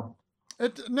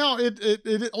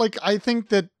 I think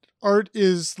that art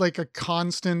is a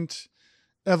constant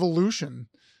evolution.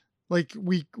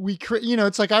 We create,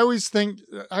 it's I always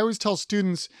tell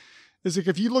students, is like,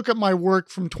 if you look at my work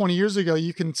from 20 years ago,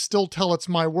 you can still tell it's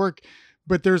my work,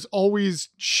 but there's always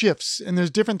shifts and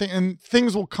there's different things, and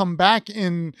things will come back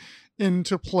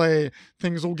into play.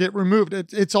 Things will get removed.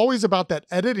 It's always about that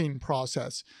editing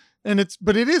process. And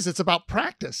it's about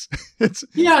practice.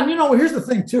 Yeah. And here's the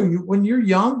thing too, when you're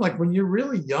young, like when you're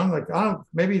really young, like,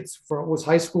 maybe it was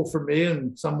high school for me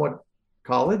and somewhat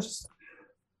college,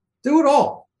 do it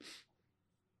all.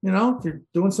 If you're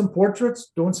doing some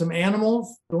portraits, doing some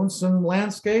animals, doing some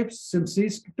landscapes, some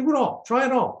seas, do it all, try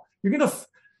it all.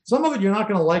 Some of it, you're not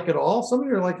going to like it all. Some of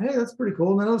you are like, hey, that's pretty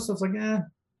cool. And then other stuff's like,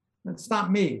 that's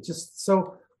not me.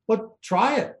 But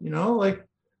try it, like,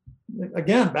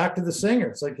 again, back to the singer.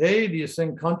 It's like, hey, do you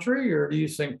sing country or do you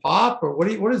sing pop, or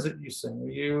what is it you sing? Are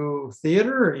you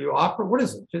theater? Are you opera? What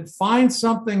is it? Just find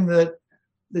something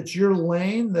that's your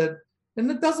lane,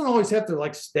 and it doesn't always have to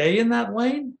like stay in that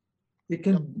lane. It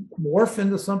can morph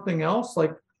into something else.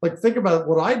 Like think about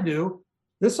what I do.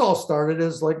 This all started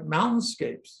as like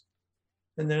mountainscapes,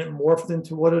 and then it morphed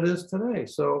into what it is today.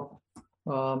 So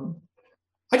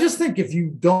I just think if you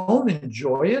don't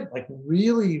enjoy it, like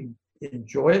really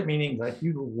enjoy it, meaning like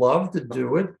you love to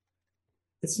do it,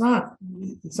 it's not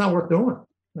worth doing.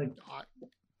 Like,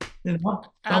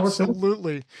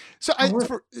 absolutely. So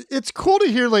it's cool to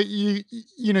hear, like,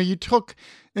 you took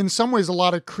in some ways a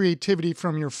lot of creativity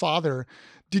from your father.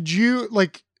 Did you,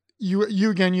 like, you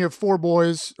again, you have 4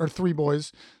 boys or 3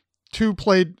 boys, 2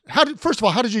 played. First of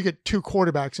all, how did you get 2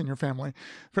 quarterbacks in your family?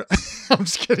 I'm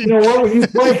just kidding. You know what? When you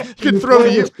play,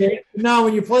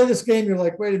 when you play this game, you're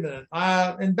like, wait a minute.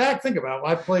 And think about it.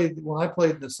 When I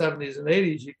played in the 70s and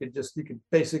 80s, you could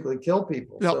basically kill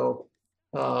people. Yep. So,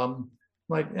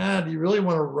 do you really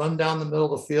want to run down the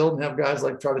middle of the field and have guys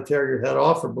like try to tear your head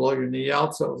off or blow your knee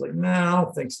out? So I was like, I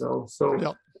don't think so. So,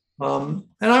 yep. And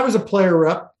I was a player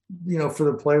rep, for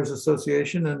the Players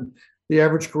Association, and the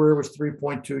average career was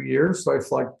 3.2 years. So I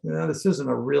thought, this isn't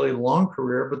a really long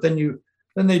career. But then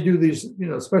they do these,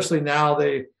 especially now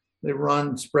they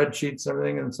run spreadsheets and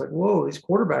everything. And it's like, whoa, these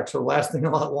quarterbacks are lasting a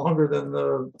lot longer than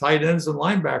the tight ends and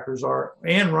linebackers are,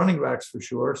 and running backs for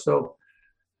sure. So,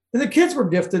 and the kids were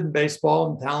gifted in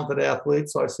baseball and talented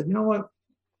athletes. So I said, you know what?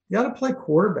 You got to play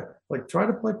quarterback. Like, try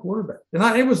to play quarterback. And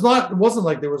it wasn't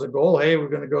like there was a goal, hey, we're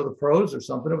going to go to the pros or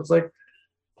something. It was like,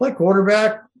 play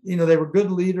quarterback. They were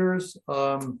good leaders,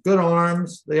 good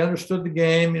arms. They understood the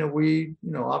game.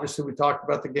 Obviously we talked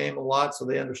about the game a lot, so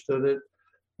they understood it.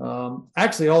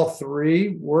 Actually, all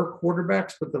 3 were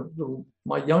quarterbacks, but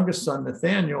my youngest son,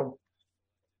 Nathaniel,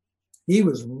 he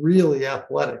was really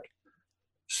athletic.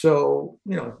 So,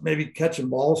 maybe catching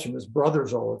balls from his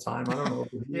brothers all the time. I don't know.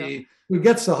 He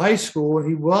gets to high school and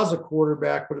he was a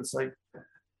quarterback, but it's like,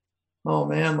 oh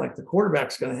man, like the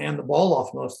quarterback's going to hand the ball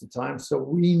off most of the time. So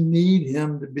we need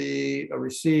him to be a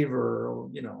receiver. Or,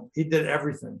 he did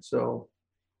everything. So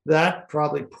that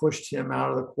probably pushed him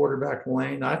out of the quarterback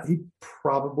lane. He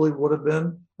probably would have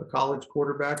been a college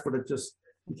quarterback, but it just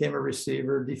became a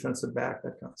receiver, defensive back,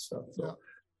 that kind of stuff. So,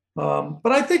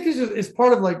 but I think it's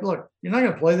part of like, look, you're not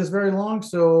going to play this very long.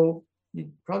 So you're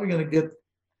probably going to get,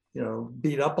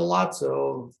 beat up a lot.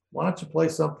 So why don't you play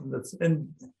something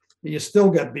and you still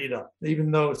get beat up,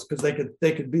 even though it's because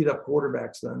they could beat up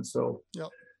quarterbacks then. So, yep.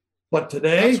 But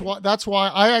today, that's why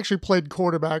I actually played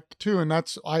quarterback too, and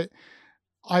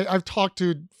I've talked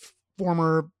to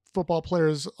former football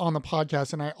players on the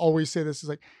podcast, and I always say this is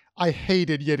like, I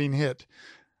hated getting hit.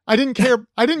 I didn't care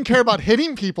about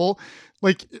hitting people.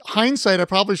 Like, hindsight, I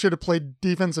probably should have played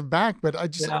defensive back, but I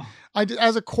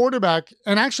as a quarterback,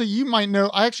 and actually you might know,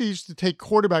 I actually used to take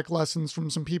quarterback lessons from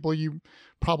some people you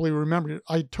probably remember.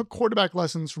 I took quarterback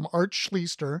lessons from Art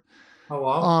Schleister. Oh,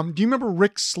 wow. Do you remember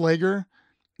Rick Slager?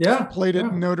 Yeah. Played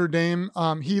at Notre Dame.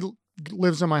 He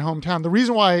lives in my hometown. The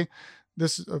reason why,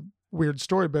 this is a weird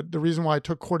story, but the reason why I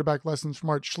took quarterback lessons from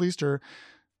Art Schleister,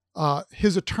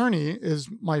 his attorney is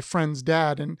my friend's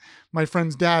dad, and my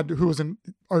friend's dad, who was an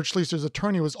Art Schleister's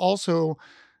attorney, was also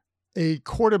a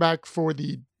quarterback for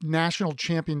the national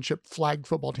championship flag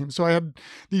football team. So I had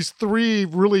these 3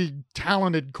 really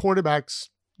talented quarterbacks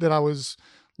that I was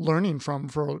learning from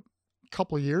for a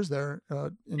couple of years there.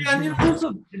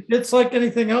 It's like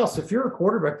anything else. If you're a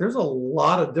quarterback, there's a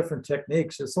lot of different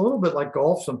techniques. It's a little bit like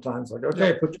golf sometimes. Like,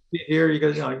 okay, put your feet here. You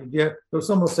got, so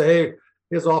someone will say, hey,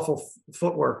 he has awful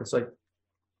footwork. It's like,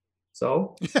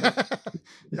 so,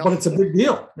 but it's a big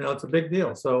deal. It's a big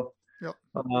deal. So,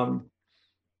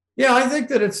 I think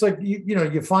that it's like,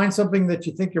 you find something that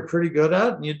you think you're pretty good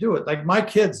at and you do it. Like my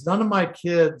kids, none of my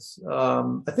kids,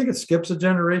 I think it skips a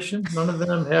generation. None of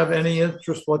them have any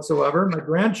interest whatsoever. My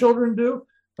grandchildren do.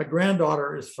 My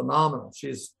granddaughter is phenomenal.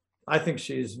 I think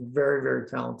she's very, very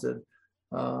talented.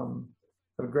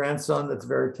 a grandson that's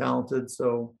very talented.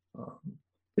 So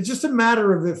it's just a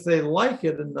matter of if they like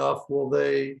it enough, will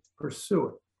they pursue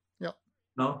it? Yep.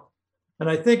 No. And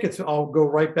I think I'll go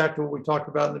right back to what we talked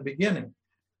about in the beginning,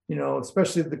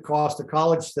 especially the cost of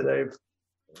college today.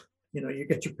 You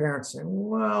get your parents saying,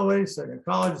 well, wait a second,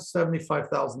 college is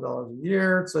 $75,000 a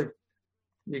year. It's like,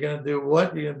 you're going to do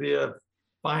what? You're going to be a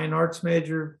fine arts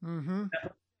major? Mm-hmm.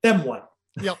 Then what?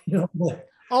 Yep.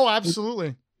 Oh,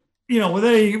 absolutely. What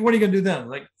are you going to do then?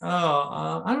 Like,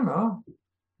 I don't know.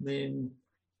 I mean,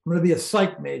 I'm going to be a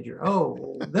psych major. Oh,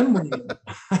 well, then what are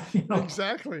you going to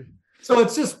Exactly. So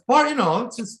it's just part,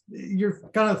 it's just, you're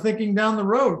kind of thinking down the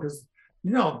road because,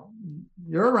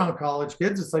 you're around college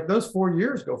kids. It's like those 4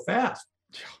 years go fast.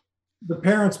 The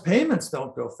parents' payments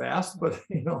don't go fast, but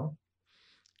No,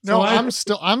 so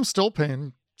I'm still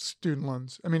paying student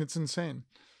loans. I mean, it's insane.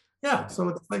 Yeah. So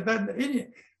it's like that.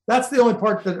 That's the only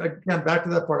part that, again, back to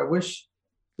that part. I wish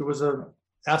there was a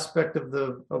aspect of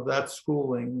that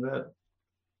schooling that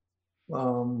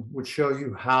would show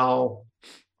you how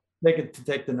they get to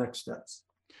take the next steps.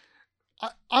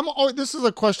 This is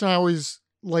a question I always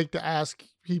like to ask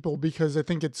people because I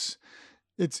think it's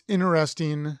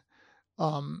interesting.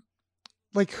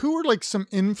 Like, who are like some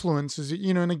influences,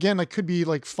 and again, it could be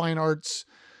like fine arts,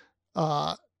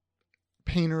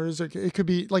 painters, or it could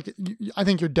be like, I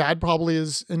think your dad probably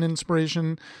is an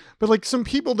inspiration, but like some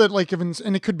people that like,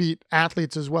 and it could be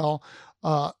athletes as well,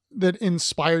 that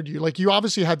inspired you. Like, you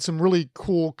obviously had some really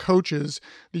cool coaches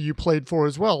that you played for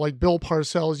as well. Like Bill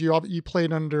Parcells, you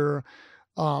played under,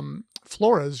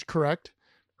 Flores, correct?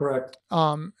 Correct.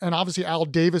 And obviously Al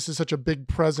Davis is such a big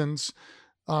presence,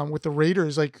 with the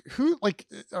Raiders. Like, who, like,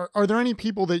 are there any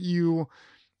people that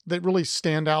really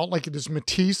stand out? Like, does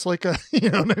Matisse like an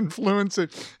influence?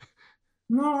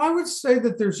 No, I would say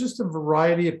that there's just a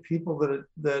variety of people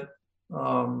that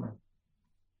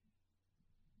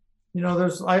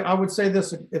I would say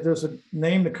this, if there's a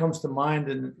name that comes to mind,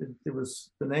 and it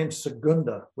was the name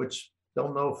Segunda, which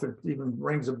don't know if it even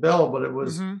rings a bell, but it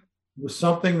was, Mm-hmm. it was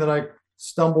something that I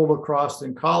stumbled across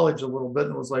in college a little bit,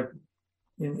 and was like,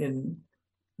 and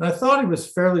I thought he was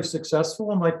fairly successful.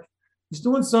 I'm like, he's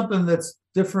doing something that's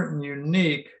different and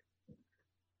unique,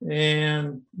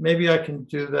 and maybe I can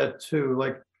do that too.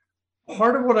 Like,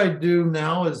 part of what I do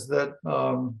now is that,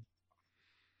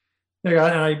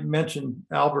 I mentioned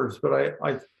Albers, but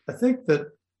I think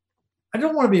that I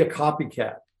don't want to be a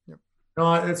copycat. Yep.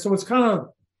 So it's kind of,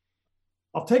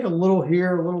 I'll take a little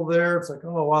here, a little there. It's like,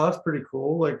 oh, wow, that's pretty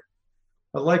cool. Like,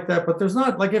 I like that. But there's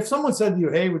not, like, if someone said to you,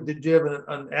 hey, did you have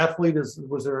an athlete?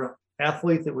 Was there an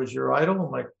athlete that was your idol?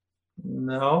 I'm like,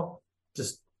 no,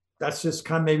 that's just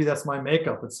kind of, maybe that's my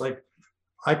makeup. It's like,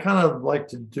 I kind of like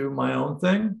to do my own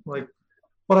thing. Like,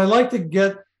 but I like to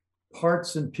get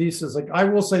parts and pieces. Like, I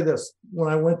will say this,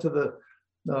 when I went to the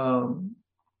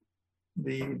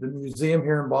museum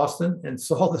here in Boston and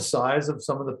saw the size of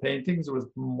some of the paintings, it was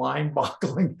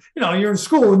mind-boggling. You're in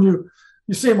school and you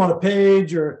see them on a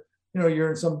page, or you're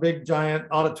in some big giant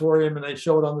auditorium and they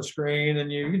show it on the screen, and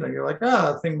you're like,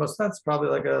 that's probably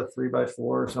like a 3x4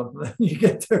 or something. And you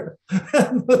get there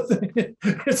and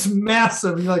it's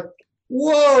massive. And you're like,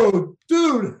 whoa,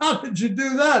 dude, how did you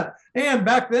do that? And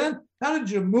back then, how did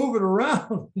you move it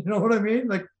around? You know what I mean?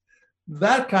 Like,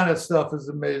 that kind of stuff is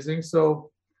amazing.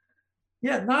 So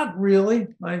yeah, not really.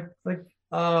 I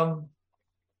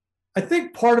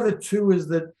think part of it too is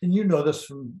that, and this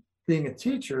from being a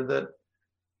teacher, that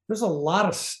there's a lot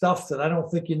of stuff that I don't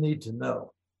think you need to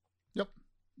know. Yep.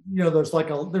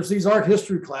 There's these art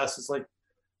history classes. Like,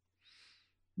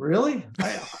 really?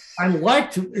 I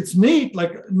like to. It's neat.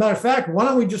 Like, matter of fact, why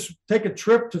don't we just take a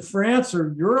trip to France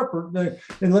or Europe,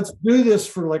 and let's do this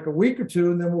for like a week or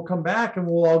two, and then we'll come back and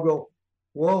we'll all go,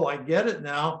 whoa, I get it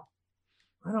now.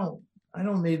 I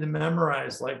don't need to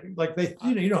memorize like they,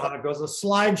 you know how it goes. A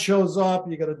slide shows up,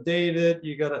 you got to date it,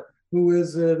 you got to, who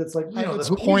is it? It's like, it's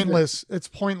pointless. It's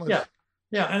pointless. Yeah.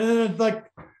 Yeah. And then like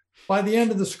by the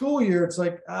end of the school year, it's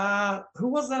like, who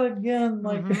was that again?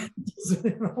 Like,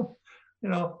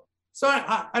 so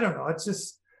I don't know. It's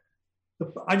just, the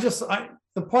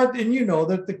part, and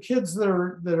that the kids that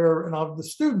are, and the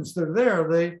students that are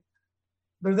there,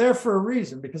 they're there for a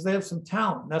reason, because they have some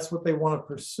talent, and that's what they want to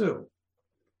pursue.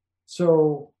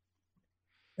 So,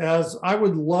 as I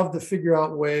would love to figure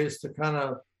out ways to kind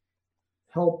of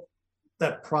help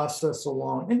that process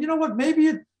along. And you know what,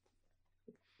 maybe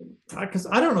because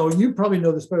I don't know, you probably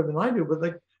know this better than I do, but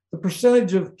like the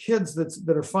percentage of kids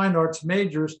that are fine arts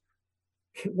majors,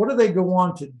 what do they go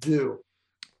on to do?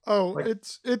 Oh, like,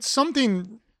 it's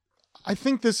something, I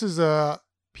think this is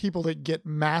people that get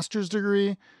master's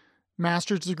degree,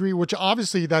 master's degree, which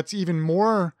obviously that's even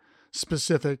more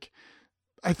specific.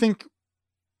 I think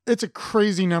it's a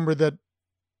crazy number that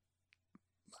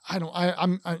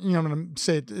I'm going to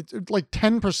say it's like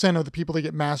 10% of the people that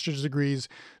get master's degrees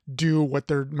do what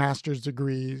their master's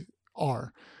degree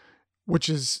are,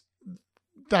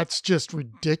 that's just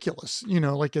ridiculous.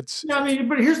 Like it's. Yeah, I mean,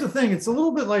 but here's the thing. It's a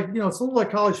little bit like, it's a little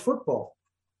like college football.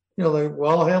 Like,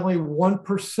 well, only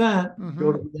 1%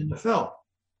 go to the NFL.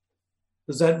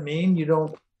 Does that mean you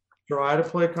don't try to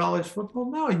play college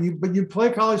football? No, but you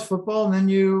play college football, and then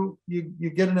you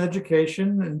get an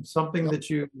education and something that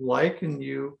you like, and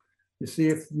you see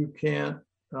if you can't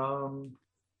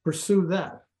pursue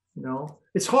that.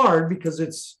 It's hard because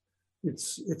it's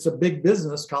a big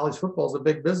business. College football is a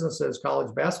big business as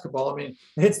college basketball. I mean,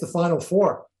 it hits the Final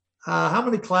Four. How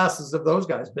many classes have those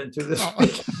guys been to this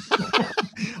week?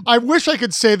 I wish I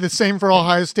could say the same for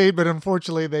Ohio State, but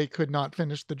unfortunately they could not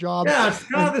finish the job. Yeah, it's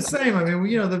kind of the same. I mean,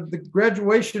 the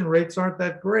graduation rates aren't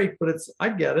that great, but I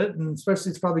get it. And especially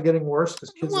it's probably getting worse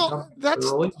because kids are coming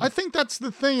early. I think that's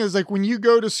the thing is like when you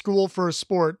go to school for a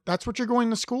sport, that's what you're going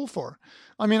to school for.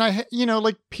 I mean,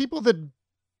 like people that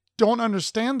don't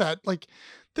understand that, like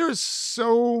there is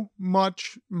so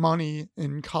much money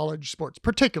in college sports,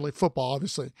 particularly football,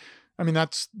 obviously. I mean,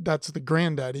 that's the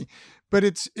granddaddy, but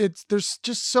there's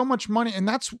just so much money, and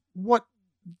that's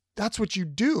what you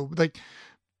do. Like,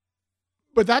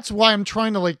 but that's why I'm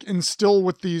trying to like instill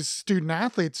with these student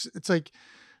athletes. It's like,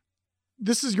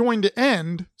 this is going to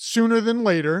end sooner than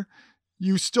later.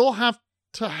 You still have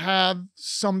to have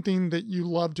something that you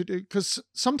love to do, because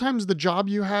sometimes the job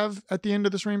you have at the end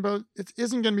of this rainbow, it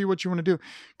isn't going to be what you want to do.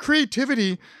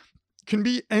 Creativity can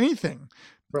be anything.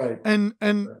 Right. And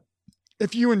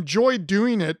if you enjoy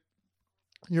doing it,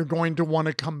 you're going to want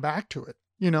to come back to it,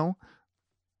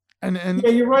 And yeah,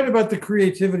 you're right about the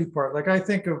creativity part. Like I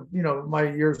think of, my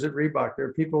years at Reebok, there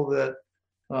are people that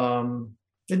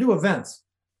they do events,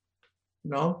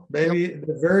 maybe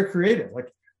they're very creative.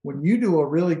 Like when you do a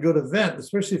really good event,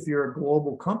 especially if you're a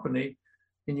global company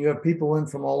and you have people in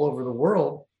from all over the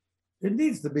world, it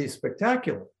needs to be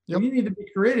spectacular. Yep. You need to be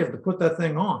creative to put that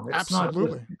thing on. It's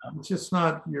Absolutely. It's just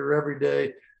not your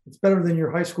everyday. It's better than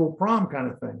your high school prom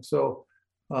kind of thing. So,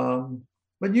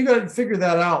 but you got to figure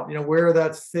that out, where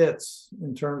that fits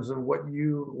in terms of what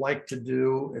you like to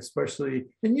do, especially,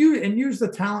 and use the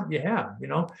talent you have,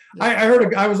 Yeah. I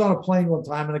heard I was on a plane one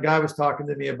time and a guy was talking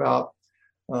to me about,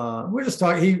 we're just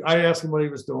talking, I asked him what he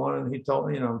was doing and he told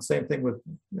me, same thing with,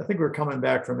 I think we were coming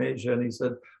back from Asia and he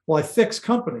said, well, I fix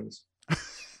companies.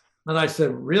 And I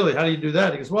said, really, how do you do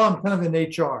that? He goes, well, I'm kind of in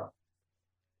HR.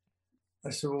 I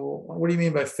said, well, what do you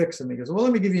mean by fixing? He goes, well,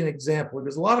 let me give you an example.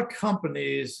 Because a lot of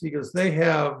companies, he goes, they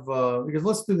have, because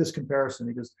let's do this comparison.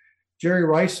 He goes, Jerry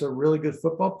Rice, a really good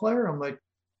football player? I'm like,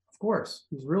 of course,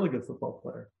 he's a really good football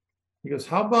player. He goes,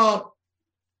 how about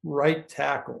right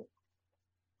tackle?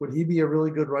 Would he be a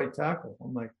really good right tackle?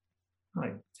 I'm like,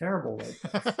 terrible right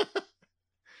tackle.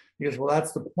 He goes, well,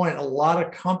 that's the point. A lot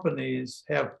of companies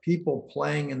have people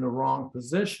playing in the wrong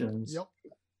positions. Yep.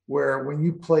 Where when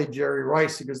you play Jerry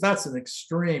Rice, he goes, that's an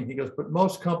extreme. He goes, but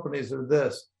most companies are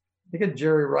this. They get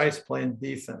Jerry Rice playing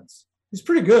defense. He's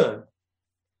pretty good,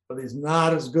 but he's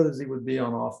not as good as he would be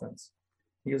on offense.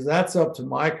 He goes, that's up to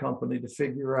my company to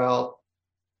figure out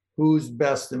who's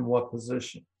best in what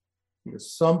position. He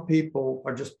goes, some people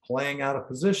are just playing out of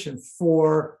position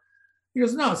he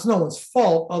goes, no, it's no one's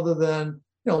fault other than,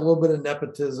 a little bit of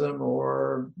nepotism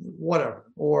or whatever,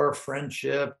 or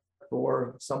friendship.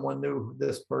 Or someone knew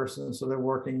this person, so they're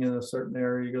working in a certain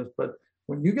area. He goes, but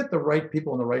when you get the right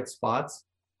people in the right spots,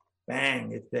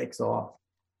 bang, it takes off.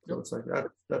 So it's like that.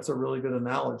 That's a really good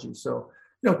analogy. So,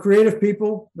 creative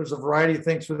people, there's a variety of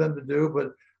things for them to do,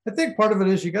 but I think part of it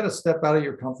is you got to step out of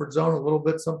your comfort zone a little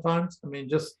bit sometimes. I mean,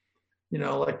 just,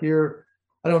 like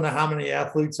I don't know how many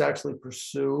athletes actually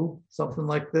pursue something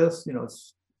like this.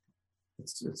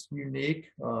 It's unique.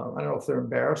 I don't know if they're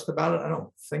embarrassed about it. I don't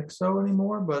think so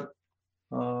anymore, but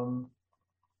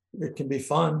it can be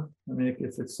fun. I mean,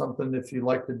 if it's something, if you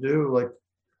like to do,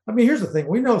 here's the thing.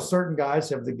 We know certain guys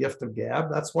have the gift of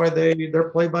gab. That's why they're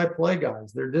play-by-play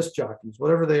guys. They're disc jockeys,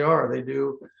 whatever they are. They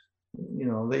do,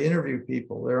 they interview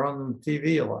people. They're on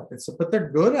TV a lot. But they're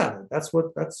good at it.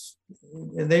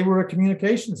 And they were a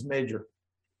communications major.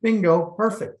 Bingo,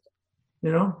 perfect.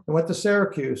 They went to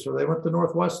Syracuse or they went to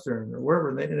Northwestern or wherever,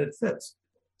 and it fits.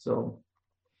 So,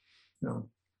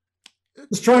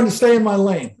 just trying to stay in my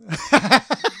lane.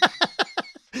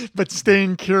 But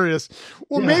staying curious.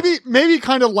 Well, yeah. maybe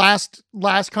kind of last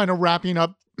kind of wrapping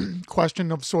up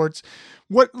question of sorts.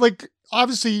 What, like,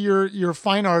 obviously you're a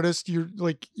fine artist.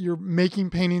 You're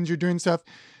making paintings, you're doing stuff.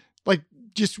 Like,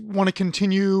 just want to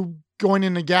continue going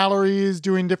into galleries,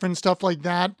 doing different stuff like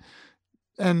that?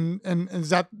 And is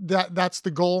that's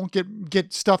the goal?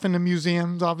 Get stuff into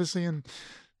museums, obviously. And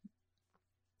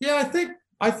yeah,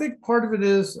 I think part of it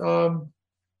is part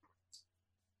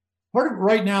of it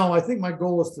right now. I think my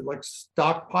goal is to like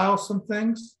stockpile some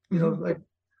things, you know, like,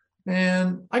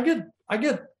 and I get, I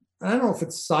don't know if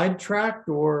it's sidetracked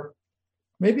or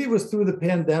maybe it was through the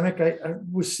pandemic. I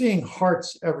was seeing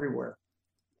hearts everywhere,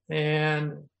 and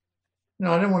you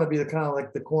know, I didn't want to be the kind of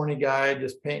like the corny guy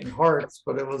just painting hearts,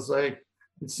 but it was like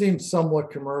it seemed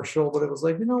somewhat commercial, but it was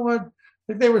like, you know what?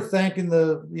 Like they were thanking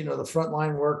the, you know, the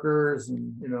frontline workers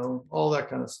and, you know, all that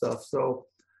kind of stuff. So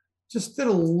just did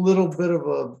a little bit of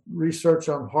a research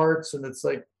on hearts, and it's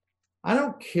like, I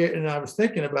don't care. And I was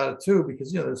thinking about it too,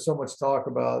 because, you know, there's so much talk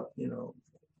about, you know,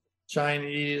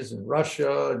 Chinese and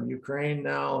Russia and Ukraine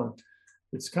now. And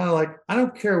it's kind of like, I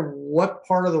don't care what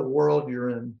part of the world you're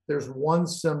in, there's one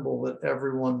symbol that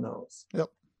everyone knows. Yep.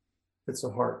 It's a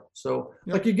heart. So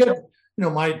like you get, you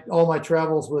know, all my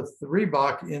travels with the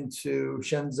Reebok into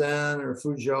Shenzhen or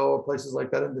Fuzhou or places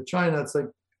like that into China, it's like,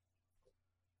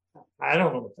 I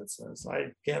don't know what that says.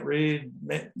 I can't read,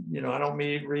 you know, I don't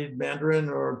read Mandarin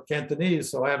or Cantonese,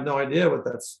 so I have no idea what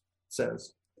that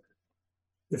says.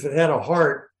 If it had a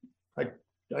heart,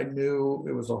 I knew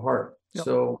it was a heart. Yep.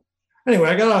 So anyway,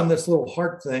 I got on this little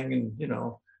heart thing, and you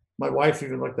know, my wife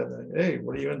even looked at me, hey,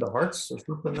 what are you into, hearts or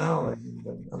something now? Like,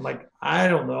 I'm like, I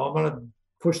don't know. I'm gonna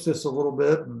push this a little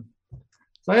bit, and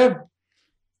so I have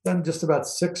done just about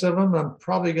 6 of them. I'm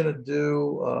probably gonna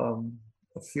do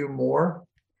a few more,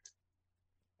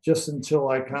 just until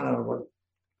I kind of like,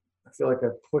 I feel like I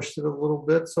pushed it a little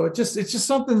bit. So it's just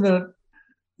something that,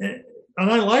 and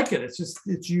I like it.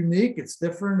 It's unique. It's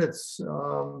different. It's, you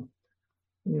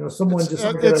know,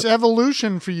 it's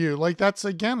evolution for you. Like that's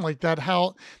again, like that's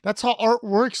how art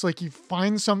works. Like you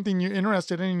find something you're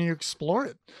interested in and you explore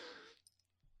it.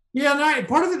 Yeah. And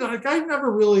part of it, like I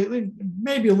never really,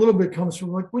 maybe a little bit comes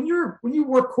from like when you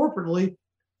work corporately,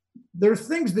 there's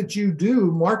things that you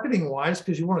do marketing wise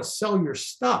because you want to sell your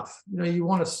stuff. You know, you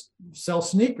want to sell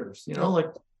sneakers, you know,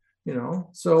 like, you know,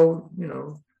 so, you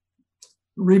know,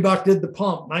 Reebok did the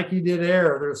pump, Nike did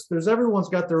Air. There's everyone's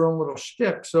got their own little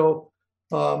shtick. So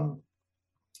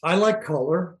I like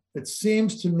color. It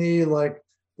seems to me like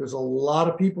there's a lot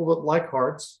of people that like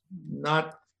hearts.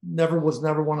 Was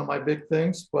never one of my big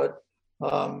things, but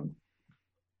kind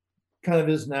of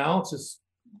is now. It's just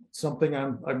something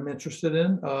I'm interested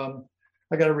in.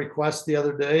 I got a request the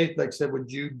other day, like I said, would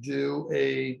you do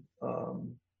a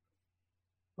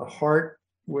heart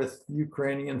with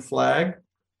Ukrainian flag?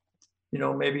 You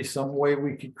know, maybe some way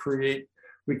we could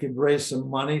raise some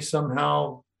money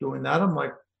somehow doing that. I'm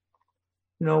like,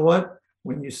 you know what?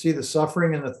 When you see the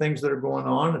suffering and the things that are going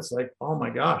on, it's like, oh my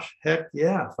gosh, heck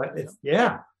yeah.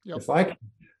 If I can,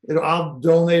 I'll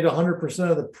donate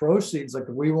 100% of the proceeds. Like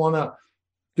if we want to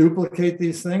duplicate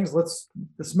these things, let's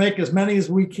make as many as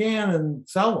we can and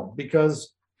sell them,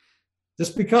 because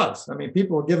I mean,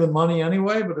 people are giving money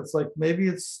anyway, but it's like, maybe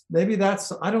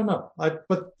that's, I don't know. But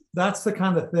that's the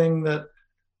kind of thing that,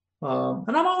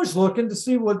 and I'm always looking to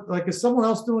see what, like, is someone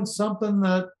else doing something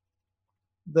that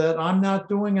I'm not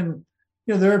doing? And,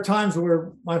 you know, there are times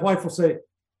where my wife will say,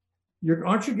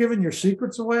 aren't you giving your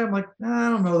secrets away? I'm like, I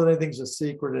don't know that anything's a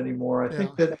secret anymore. I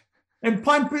think that, and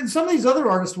some of these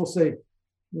other artists will say,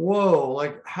 whoa,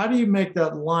 like, how do you make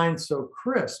that line so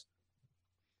crisp?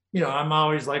 You know, I'm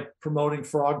always like promoting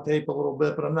frog tape a little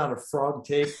bit, but I'm not a frog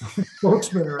tape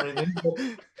spokesman or anything.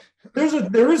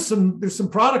 But there's some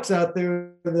products out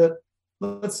there that,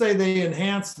 let's say, they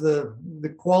enhance the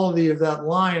quality of that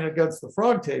line against the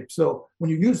frog tape. So when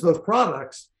you use those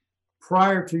products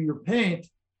prior to your paint,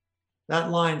 that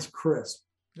line's crisp.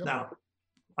 Yep. Now,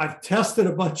 I've tested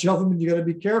a bunch of them, and you got to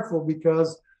be careful,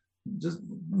 because just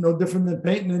no different than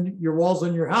painting in your walls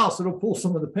on your house. It'll pull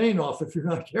some of the paint off if you're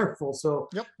not careful. So,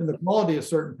 and the quality of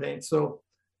certain paint. So,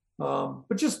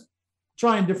 but just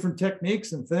trying different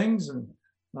techniques and things. And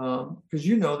because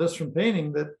you know this from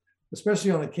painting, that especially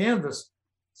on a canvas,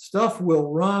 stuff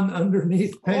will run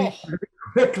underneath paint very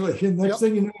quickly. And next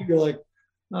thing you know, you're like,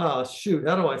 oh shoot,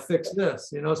 how do I fix this?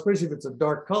 You know, especially if it's a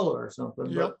dark color or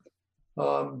something.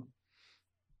 But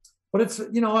it's,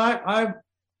 you know,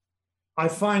 I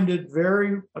find it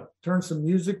turn some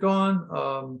music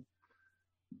on,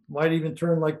 might even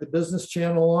turn like the business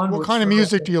channel on. What kind of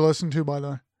music do you listen to, by the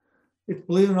way? It's,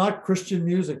 believe it or not, Christian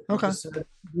music. Okay. I'm a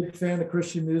big fan of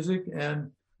Christian music.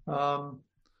 And, but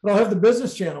I'll have the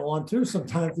business channel on too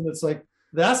sometimes. And it's like,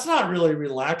 that's not really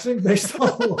relaxing based on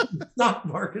what the stock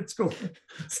market's going.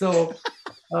 So,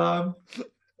 no,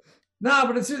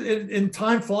 but it's in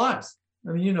time flies.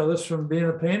 I mean, you know this from being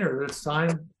a painter. It's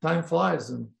time flies,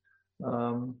 and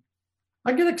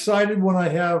I get excited when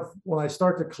I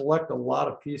start to collect a lot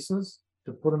of pieces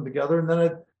to put them together, and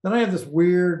then I have this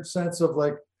weird sense of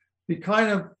like, be kind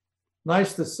of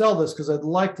nice to sell this because I'd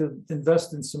like to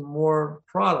invest in some more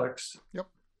products. Yep.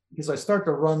 Because I start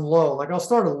to run low. Like I'll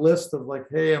start a list of like,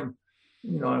 hey, I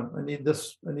need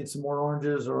this, I need some more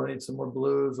oranges, or I need some more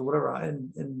blues, or whatever.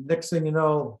 And next thing you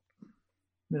know,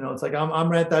 it's like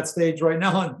I'm at that stage right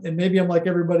now, and maybe I'm like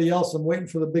everybody else. I'm waiting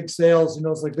for the big sales.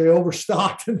 It's like they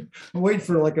overstocked, and I'm waiting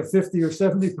for like a 50 or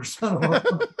 70% off.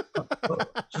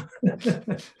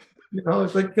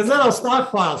 It's like, because then I'll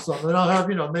stockpile some, and I'll have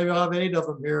maybe I'll have 8 of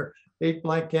them here, 8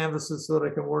 blank canvases so that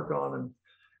I can work on.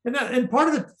 And part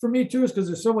of it for me too is because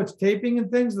there's so much taping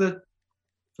and things that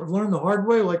I've learned the hard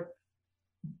way. Like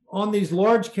on these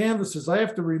large canvases, I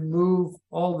have to remove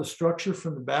all the structure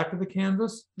from the back of the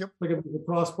canvas. Yep. Like a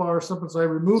crossbar or something. So I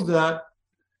remove that,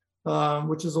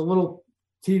 which is a little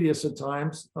tedious at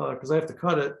times because I have to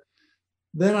cut it.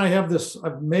 Then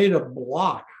I've made a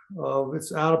block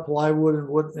it's out of plywood and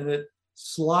wood, and it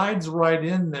slides right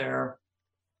in there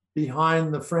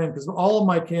behind the frame, because all of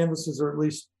my canvases are at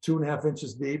least 2.5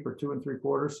 inches deep or 2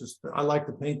 3/4. I like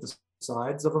to paint the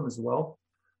sides of them as well.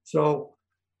 So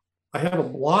I have a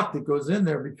block that goes in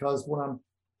there because when I'm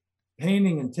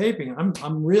painting and taping,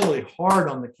 I'm really hard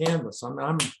on the canvas.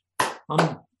 I'm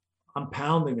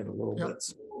pounding it a little bit.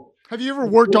 So, Have you ever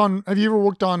worked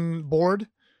on board?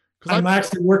 I'm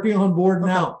actually working on board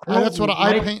now. That's what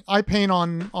I paint. I paint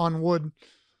on wood.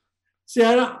 See,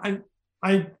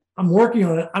 I'm working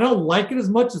on it. I don't like it as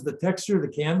much as the texture of the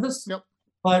canvas. Yep.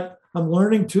 But I'm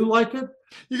learning to like it.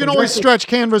 You can always stretch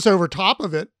canvas over top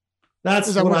of it.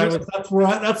 That's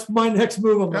my next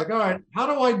move. I'm like, all right, how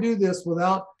do I do this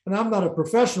without? And I'm not a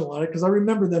professional at it because I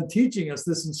remember them teaching us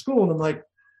this in school, and I'm like,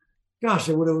 gosh,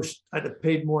 I'd have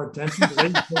paid more attention because they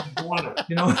didn't want it.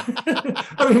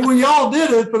 I mean, we all did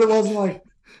it, but it wasn't like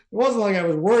I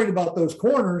was worried about those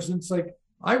corners. And it's like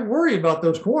I worry about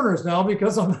those corners now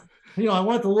because I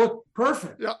want it to look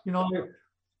perfect. Yeah.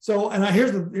 So, and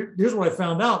here's what I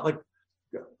found out.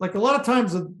 Like a lot of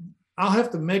times I'll have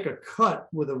to make a cut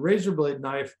with a razor blade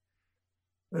knife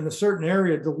in a certain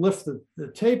area to lift the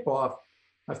tape off.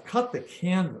 I've cut the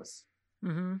canvas.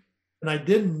 Mm-hmm. And I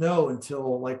didn't know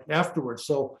until like afterwards.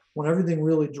 So when everything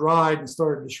really dried and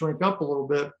started to shrink up a little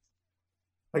bit,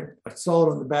 I saw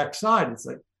it on the back side. It's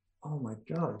like, oh my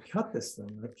God, I cut this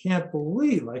thing. I can't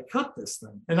believe I cut this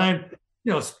thing. And I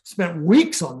spent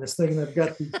weeks on this thing, and I've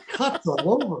got the cuts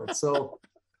all over it. So,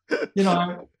 you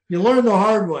learn the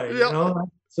hard way, Yep.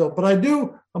 So, but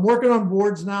I'm working on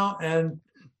boards now, and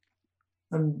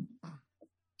I'm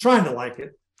trying to like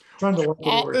it.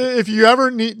 If you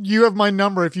ever you have my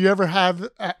number. If you ever have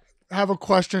a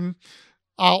question,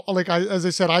 as I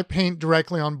said, I paint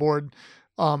directly on board.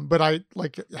 But I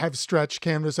have stretched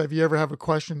canvas. If you ever have a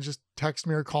question, just text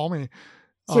me or call me.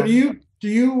 So do you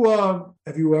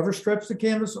have you ever stretched the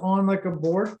canvas on like a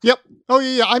board? Yep. Oh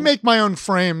yeah. I make my own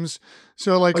frames.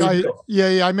 So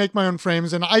I make my own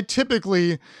frames, and I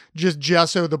typically just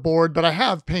gesso the board, but I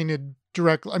have painted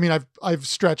directly. I mean, I've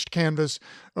stretched canvas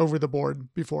over the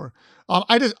board before.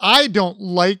 I don't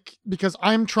like, because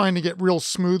I'm trying to get real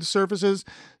smooth surfaces.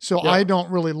 So I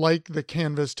don't really like the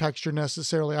canvas texture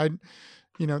necessarily.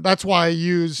 That's why I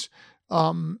use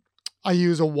a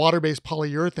water-based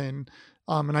polyurethane,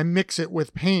 and I mix it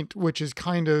with paint, which is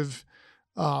kind of,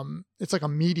 it's like a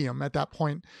medium at that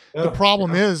point. Yeah, the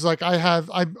problem is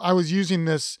I was using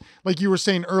this, like you were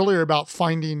saying earlier about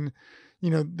finding,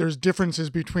 there's differences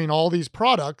between all these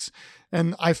products.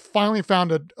 And I finally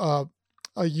found a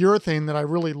urethane that I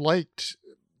really liked,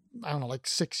 I don't know, like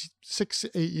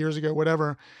 8 years ago,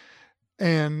 whatever.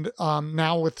 And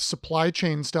now with supply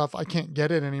chain stuff, I can't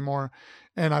get it anymore.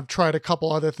 And I've tried a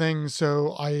couple other things.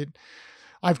 So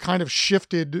I've kind of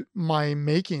shifted my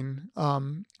making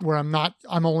where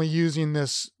I'm only using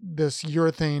this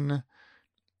urethane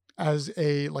as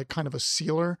a kind of a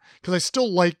sealer, because I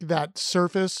still like that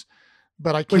surface,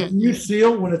 but I can't. Wait, you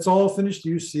seal when it's all finished? Do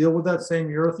you seal with that same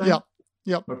urethane?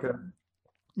 Yep. Okay.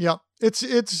 Yep. But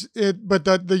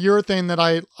the urethane that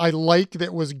I like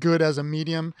that was good as a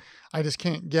medium, I just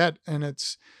can't get, and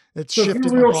it's so shifted.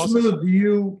 If you're real smooth,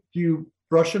 do you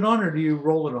brush it on, or do you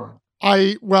roll it on?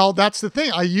 Well, that's the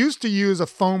thing. I used to use a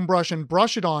foam brush and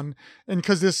brush it on, and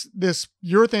because this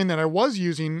urethane that I was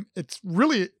using, it's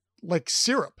really like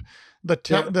syrup,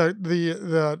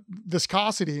 the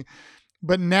viscosity.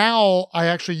 But now I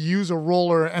actually use a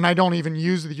roller, and I don't even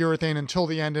use the urethane until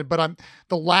the end. But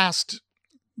the last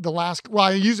well,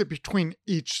 I use it between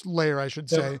each layer, I should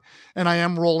say, and I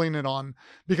am rolling it on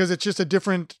because it's just a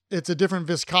different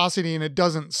viscosity and it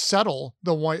doesn't settle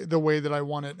the way that I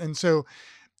want it. And so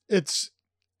it's,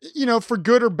 for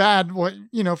good or bad,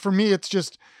 for me, it's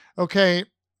just, okay,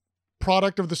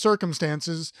 product of the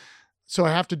circumstances. So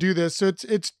I have to do this. So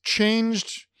it's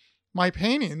changed my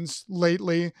paintings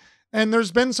lately. And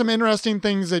there's been some interesting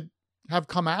things that have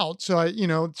come out. So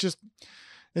it's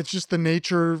just the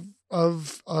nature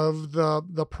of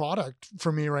the product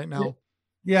for me right now.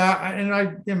 Yeah.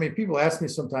 I mean, people ask me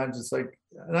sometimes, it's like,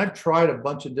 and I've tried a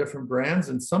bunch of different brands,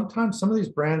 and sometimes some of these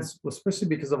brands, especially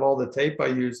because of all the tape I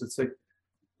use, it's like,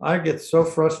 I get so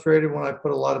frustrated when I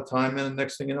put a lot of time in, and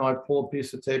next thing you know, I pull a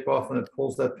piece of tape off and it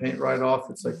pulls that paint right off.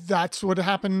 It's like, that's what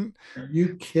happened. Are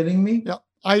you kidding me? Yep.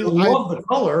 I love the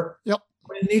color. Yep.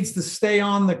 But it needs to stay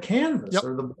on the canvas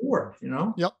or the board,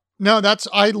 Yep. No,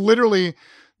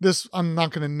 I'm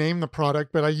not going to name the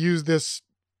product, but I use this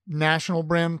national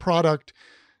brand product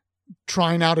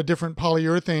trying out a different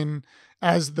polyurethane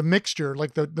as the mixture,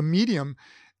 like the medium.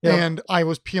 Yep. And I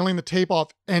was peeling the tape off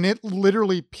and it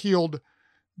literally peeled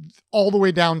all the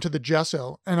way down to the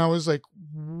gesso. And I was like,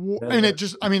 and it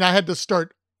just, I mean, I had to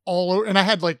start all over, and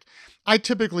I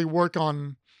typically work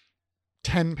on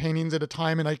 10 paintings at a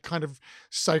time, and I kind of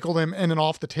cycle them in and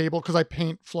off the table because I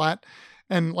paint flat.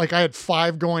 And I had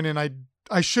 5 going, and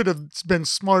I should have been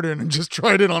smarter and just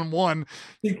tried it on one.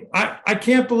 I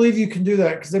can't believe you can do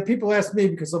that, because then people ask me,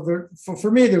 because of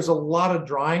for me, there's a lot of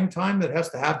drying time that has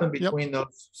to happen between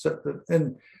those.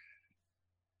 And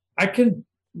I can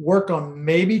work on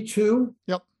maybe 2.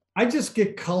 Yep. I just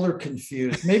get color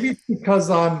confused. Maybe it's because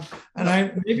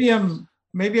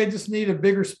maybe I just need a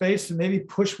bigger space and maybe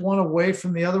push one away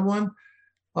from the other one.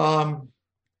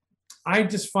 I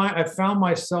found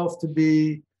myself to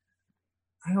be,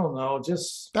 I don't know,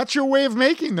 just. That's your way of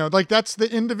making though. That's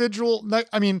the individual.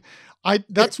 I mean, that's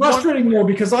it's frustrating more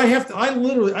because I have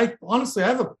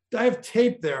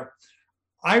tape there.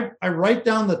 I write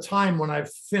down the time when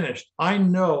I've finished. I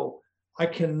know I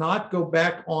cannot go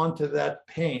back onto that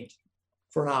paint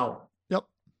for an hour. Yep.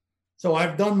 So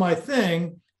I've done my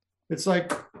thing. It's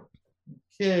like,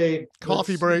 okay,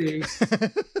 coffee break.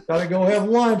 Gotta go have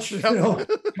lunch.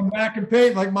 Come back and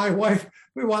paint. Like my wife,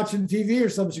 we're watching TV or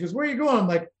something. She goes, "Where are you going?" I'm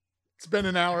like, "It's been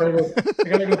an hour. I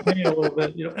gotta go paint a little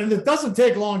bit." And it doesn't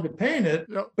take long to paint it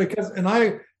because, and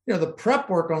the prep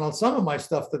work on some of my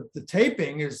stuff, the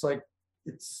taping is like,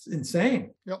 it's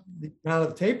insane. Yep. The amount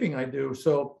of taping I do.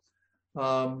 So,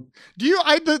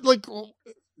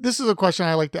 this is a question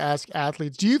I like to ask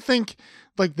athletes. Do you think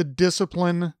the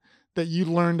discipline that you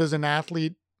learned as an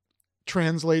athlete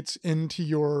translates into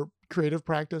your creative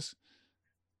practice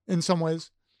in some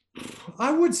ways?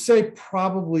 I would say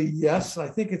probably yes. I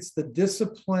think it's the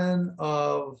discipline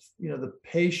of, the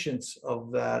patience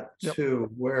of that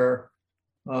too, where,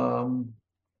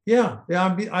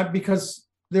 because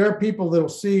there are people that'll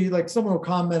see, someone will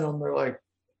comment on, they're like,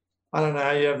 I don't know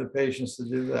how you have the patience to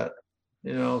do that,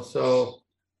 so,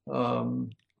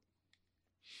 and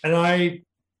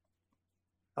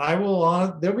I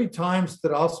will, there'll be times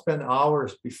that I'll spend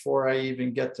hours before I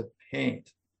even get to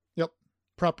paint. Yep.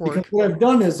 Prep work. Because what I've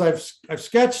done is I've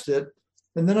sketched it,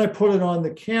 and then I put it on the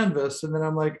canvas, and then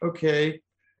I'm like, okay.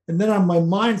 And then my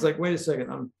mind's like, wait a second,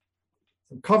 I'm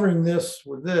covering this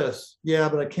with this. Yeah,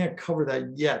 but I can't cover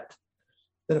that yet.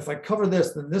 Then if I cover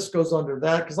this, then this goes under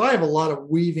that. Because I have a lot of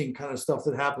weaving kind of stuff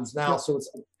that happens now. So it's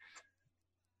like,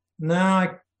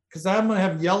 because I'm going to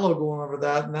have yellow going over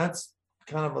that, and that's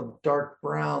kind of a dark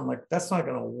brown. Like, that's not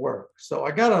going to work. So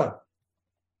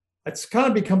it's kind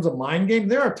of becomes a mind game.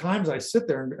 There are times I sit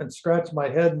there and scratch my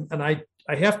head, and I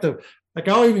have to,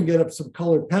 I'll even get up some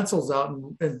colored pencils out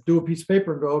and do a piece of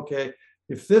paper and go, okay,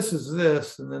 if this is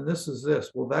this, and then this is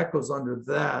this, well, that goes under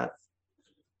that.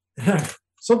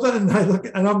 Sometimes I look,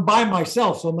 and I'm by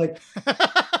myself, so I'm like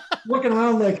looking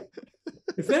around like,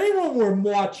 if anyone were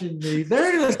watching me,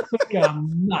 they're going to think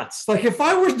I'm nuts. Like, if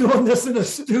I was doing this in a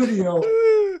studio,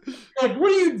 like,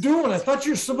 what are you doing? I thought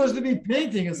you're supposed to be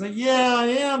painting. It's like, yeah, I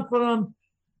am, but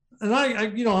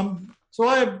I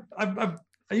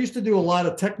used to do a lot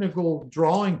of technical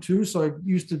drawing too. So I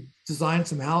used to design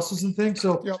some houses and things.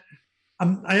 So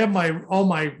I have all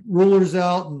my rulers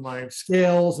out and my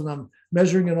scales, and I'm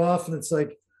measuring it off, and it's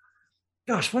like,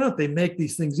 gosh, why don't they make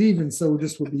these things even so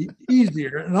this would be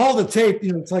easier? And all the tape,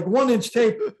 it's like 1 inch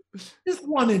tape. This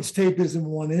 1 inch tape isn't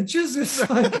 1 inch. It's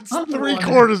like it's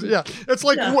 3/4. Yeah. It's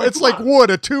like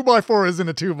wood. A 2x4 isn't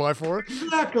a 2x4.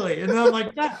 Exactly. And I'm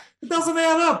like, that it doesn't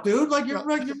add up, dude. Like you're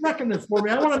wrecking it for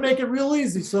me. I want to make it real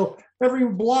easy. So every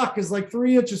block is like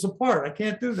 3 inches apart. I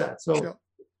can't do that. So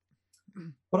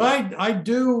But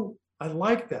I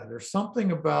like that. There's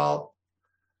something about,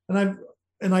 and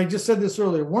I just said this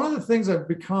earlier, one of the things I've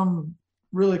become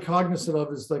really cognizant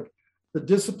of is like the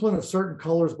discipline of certain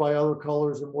colors by other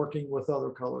colors and working with other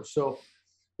colors. So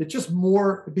it just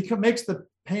makes the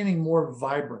painting more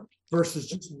vibrant versus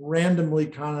just randomly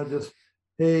kind of just,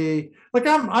 hey, like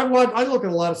I look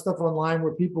at a lot of stuff online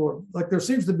where people are like, there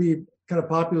seems to be kind of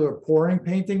popular pouring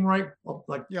painting, right?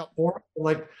 Like, pouring,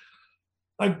 like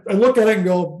I look at it and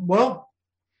go, well,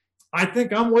 I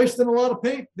think I'm wasting a lot of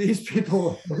paint. These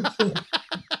people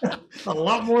a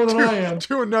lot more than I am.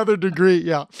 To another degree,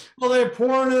 yeah. Well, they're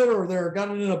pouring it or they're got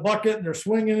it in a bucket and they're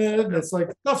swinging it. And it's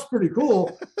like, stuff's pretty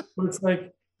cool. But it's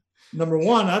like, number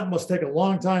one, that must take a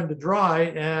long time to dry.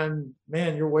 And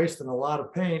man, you're wasting a lot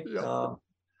of paint. Yeah.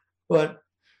 But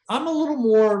I'm a little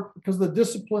more, because the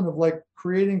discipline of like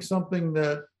creating something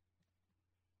that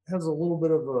has a little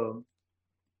bit of a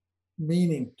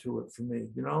meaning to it for me,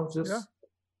 just at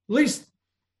least,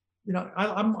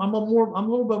 I'm a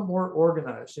little bit more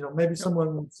organized. Maybe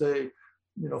someone would say,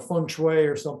 feng shui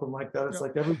or something like that. It's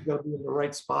like everything's got to be in the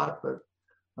right spot. But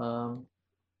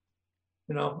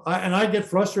I get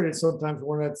frustrated sometimes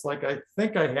when it's like I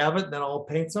think I have it, and then I'll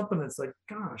paint something. And it's like,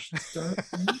 gosh,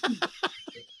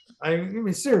 I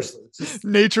mean, seriously, it's just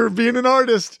nature of being an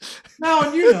artist. No,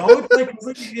 and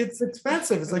it's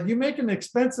expensive. It's like you make an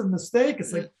expensive mistake.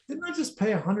 It's like, didn't I just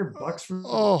pay $100 for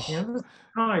the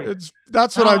canvas?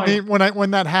 That's what I mean when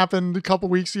that happened a couple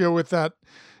weeks ago with that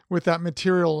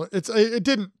material. It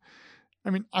didn't.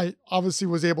 I mean, I obviously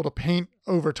was able to paint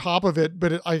over top of it,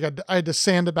 but I had to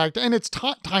sand it back, and it's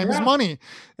time is money,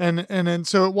 and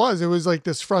so it was like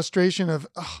this frustration of.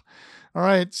 All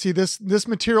right, see this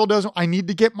material doesn't, I need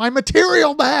to get my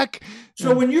material back.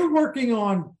 So when you're working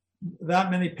on that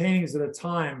many paintings at a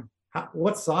time,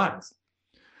 what size?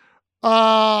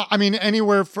 I mean,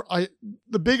 anywhere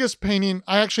the biggest painting,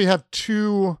 I actually have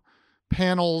 2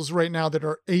 panels right now that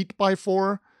are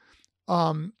 8x4.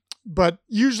 But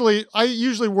I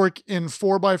usually work in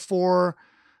 4x4,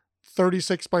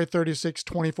 36x36,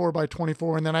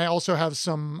 24x24. And then I also have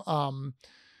some,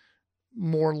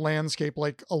 more landscape,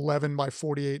 like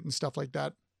 11x48 and stuff like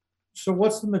that. So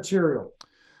what's the material?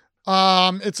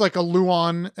 It's like a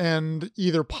Luan and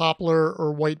either poplar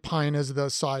or white pine as the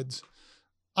sides.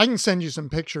 I can send you some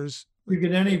pictures. You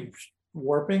get any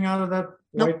warping out of that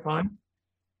white pine?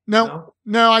 No.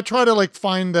 I try to like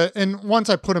find and once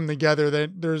I put them together,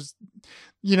 there's,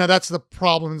 that's the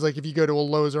problem. Is like if you go to a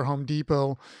Lowe's or Home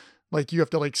Depot, like you have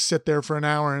to like sit there for an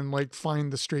hour and like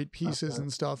find the straight pieces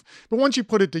and stuff. But once you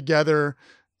put it together,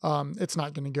 it's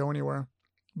not going to go anywhere.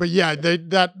 But yeah,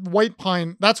 that white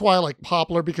pine, that's why I like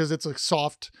poplar, because it's a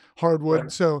soft hardwood.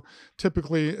 Right. So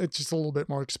typically it's just a little bit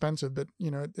more expensive, but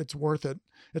it's worth it.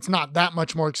 It's not that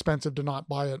much more expensive to not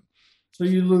buy it. So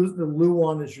you lose the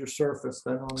Luan as your surface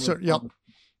then. So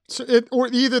or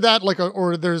either that,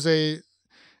 or there's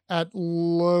at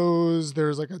Lowe's,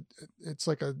 there's it's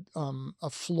like a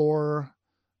floor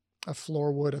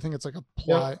wood. I think it's like a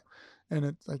ply, and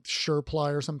it's like sure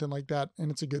ply or something like that.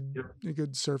 And it's a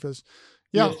good surface.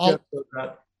 Yeah.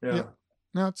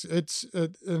 No,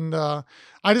 and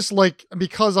I just like,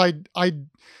 because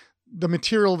the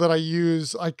material that I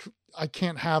use, I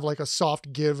can't have like a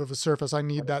soft give of a surface. I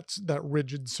need that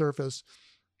rigid surface.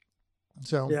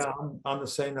 So yeah, I'm the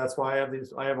same. That's why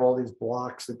I have all these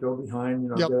blocks that go behind,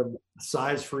 get a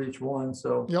size for each one.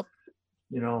 So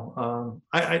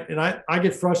I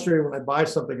get frustrated when I buy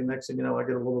something, and next thing you know, I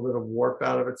get a little bit of warp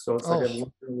out of it. So it's like I'm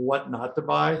looking what not to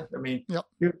buy. I mean,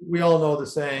 we all know the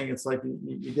saying. It's like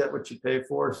you get what you pay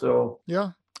for. So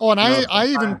yeah. Oh, and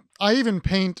I even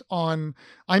paint on.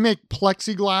 I make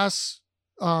plexiglass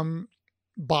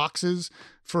boxes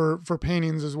for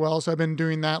paintings as well. So I've been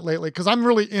doing that lately because I'm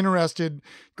really interested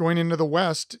going into the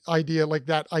West idea, like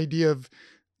that idea of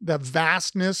the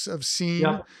vastness of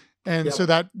seeing. And so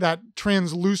that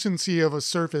translucency of a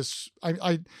surface,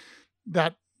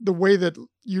 that the way that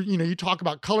you talk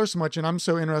about color so much, and I'm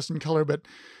so interested in color, but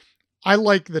I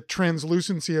like the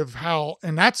translucency of how,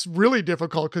 and that's really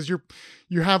difficult because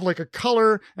you have like a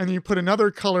color and then you put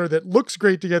another color that looks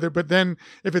great together, but then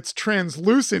if it's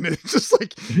translucent, it's just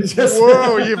like,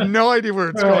 whoa, you have no idea where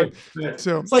it's going.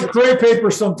 So it's like gray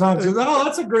paper sometimes. Oh,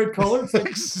 that's a great color. It's like,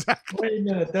 exactly. Wait a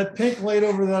minute, that pink laid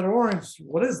over that orange.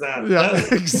 What is that? Yeah,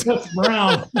 that's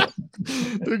brown.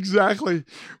 Exactly.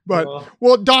 But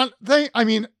well, Don,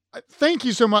 thank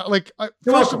you so much. Like,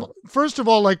 first of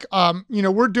all, like,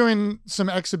 we're doing some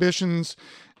exhibitions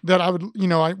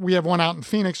that we have one out in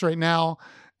Phoenix right now,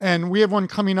 and we have one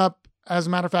coming up, as a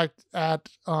matter of fact, at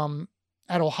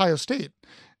Ohio State.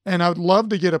 And I would love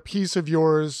to get a piece of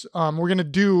yours. We're going to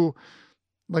do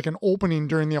like an opening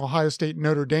during the Ohio State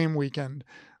Notre Dame weekend,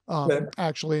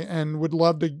 actually, and would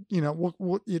love to,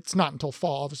 it's not until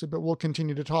fall, obviously, but we'll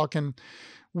continue to talk. And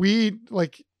we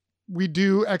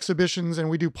do exhibitions and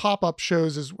we do pop-up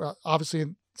shows as well. Obviously,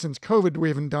 since COVID, we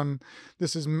haven't done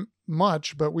this as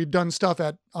much, but we've done stuff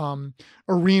at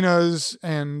arenas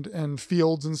and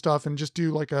fields and stuff, and just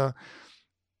do like an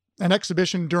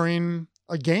exhibition during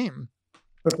a game.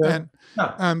 Okay.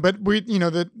 But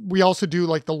we also do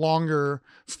like the longer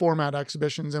format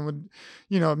exhibitions, and would,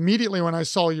 immediately when I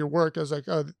saw your work, I was like,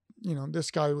 oh,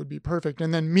 this guy would be perfect.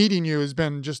 And then meeting you has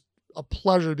been just a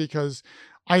pleasure, because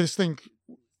I just think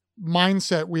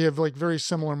we have like very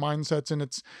similar mindsets, and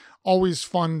it's always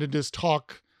fun to just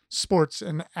talk sports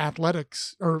and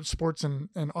athletics, or sports and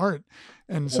art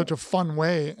in such a fun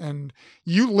way. And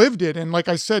you lived it. And like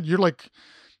I said, you're like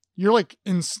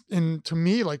in to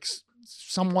me, like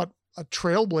somewhat a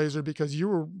trailblazer, because you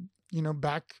were,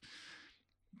 back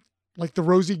like the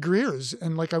Rosie Greers,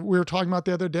 and like we were talking about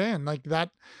the other day, and like that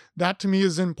to me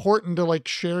is important, to like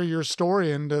share your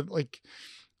story and to like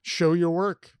show your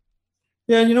work.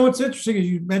 Yeah. What's interesting is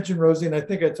you mentioned Rosie, and I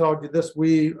think I told you this,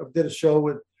 we did a show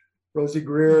with Rosie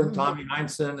Greer and Tommy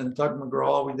Heinsohn and Tug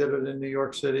McGraw. We did it in New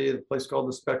York City at a place called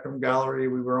the Spectrum Gallery.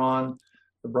 We were on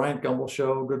the Bryant Gumbel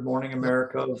show, Good Morning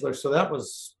America. So that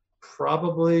was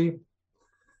probably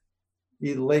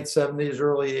the late 70s,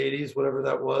 early 80s, whatever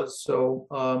that was.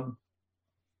 So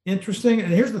interesting.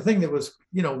 And here's the thing that was,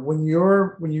 when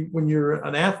you're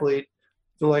an athlete,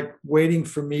 they're like waiting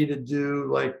for me to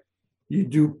do, like, you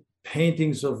do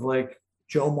paintings of like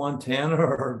Joe Montana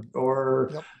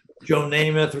or Yep. Joe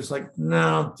Namath. It's like,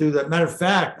 no, don't do that. Matter of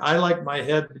fact, I like my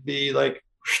head to be like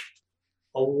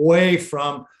away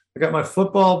from, I got my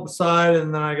football side,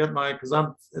 and then I got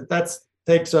that's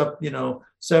takes up,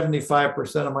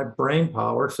 75% of my brain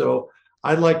power. So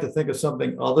I'd like to think of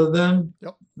something other than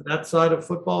that side of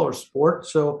football or sport.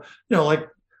 So, like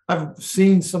I've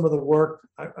seen some of the work.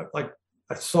 I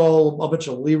saw a bunch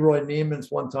of Leroy Neiman's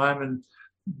one time in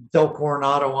Del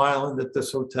Coronado Island at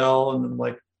this hotel. And I'm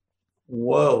like,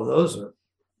 whoa, those are,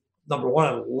 number one,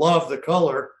 I love the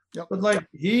color. Yep. But like,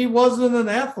 he wasn't an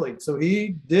athlete, so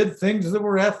he did things that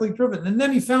were athlete driven, and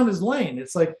then he found his lane.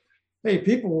 It's like, hey,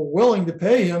 people were willing to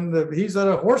pay him. He's at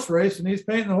a horse race and he's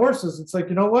painting the horses. It's like,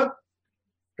 you know what?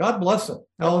 God bless him.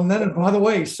 Oh, and then, by the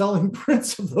way, he's selling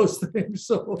prints of those things.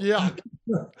 So yeah,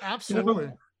 absolutely.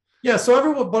 Yeah. So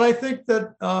everyone, but I think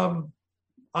that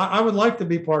I would like to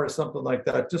be part of something like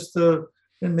that, just to,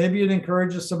 and maybe it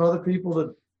encourages some other people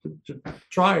to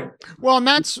try. Well, and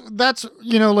that's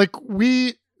like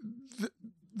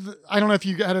I don't know if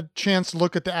you had a chance to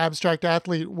look at the Abstract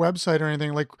Athlete website or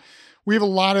anything. Like, we have a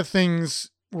lot of things.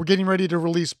 We're getting ready to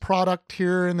release product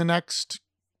here in the next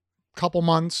couple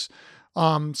months.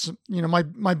 So,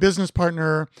 my business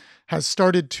partner has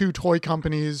started 2 toy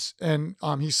companies, and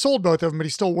he sold both of them, but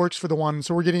he still works for the one.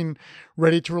 So we're getting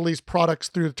ready to release products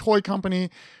through the toy company.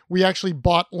 We actually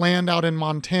bought land out in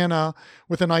Montana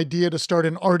with an idea to start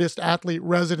an artist athlete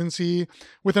residency,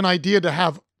 with an idea to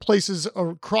have places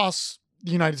across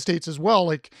the United States as well,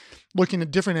 like looking at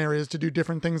different areas to do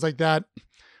different things like that.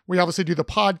 We obviously do the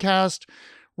podcast.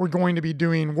 We're going to be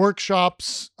doing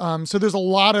workshops. So there's a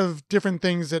lot of different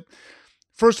things that,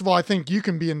 first of all, I think you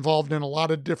can be involved in a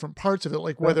lot of different parts of it,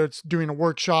 like whether it's doing a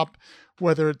workshop,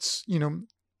 whether it's, your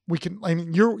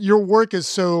work is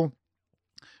so,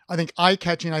 I think,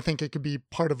 eye-catching. I think it could be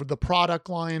part of the product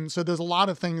line. So there's a lot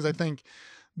of things I think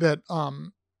that, I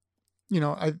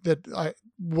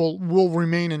will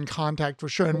remain in contact for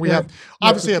sure. And we have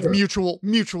obviously have mutual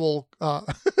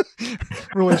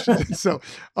relations. So,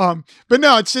 but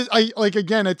no, it's just,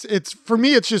 it's for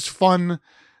me, it's just fun.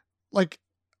 Like,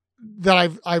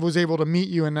 that I was able to meet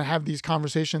you and to have these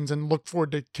conversations, and look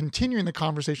forward to continuing the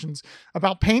conversations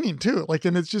about painting too. Like,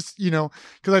 and it's just,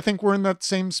 cause I think we're in that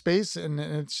same space, and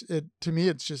to me,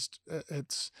 it's just,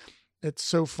 it's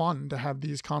so fun to have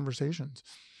these conversations.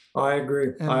 I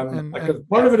agree. Because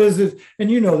part of it is, and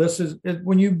this is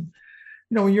when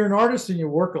when you're an artist and you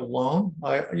work alone.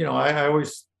 I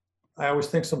always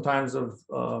think sometimes of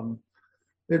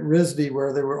at RISD,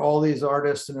 where there were all these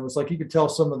artists, and it was like, you could tell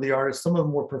some of the artists, some of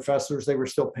them were professors, they were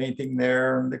still painting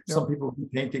there, and some people would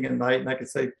be painting at night, and I could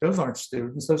say, those aren't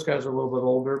students, those guys are a little bit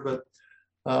older, but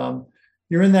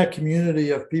you're in that community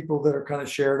of people that are kind of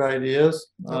shared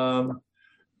ideas.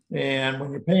 And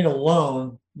when you paint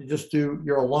alone,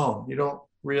 you're alone. You don't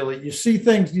really, you see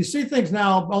things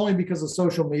now only because of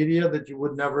social media that you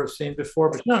would never have seen before,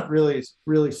 but you're not really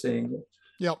seeing it.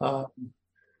 Yeah.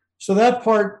 So that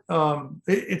part,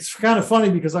 it's kind of funny,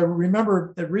 because I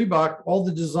remember at Reebok, all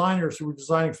the designers who were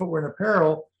designing footwear and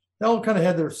apparel, they all kind of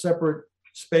had their separate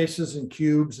spaces and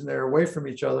cubes, and they're away from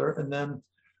each other. And then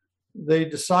they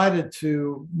decided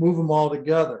to move them all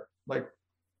together, like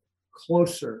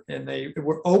closer. And it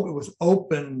was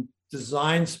open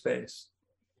design space.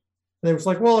 And it was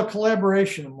like, well, a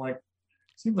collaboration. I'm like,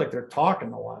 seems like they're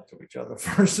talking a lot to each other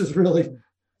versus really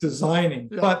designing.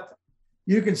 Yeah. But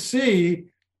you can see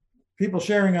people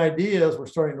sharing ideas were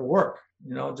starting to work,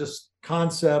 just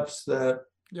concepts that.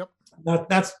 Yep.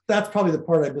 That's probably the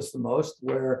part I miss the most,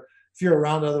 where if you're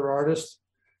around other artists,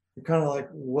 you're kind of like,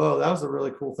 whoa, that was a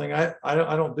really cool thing. I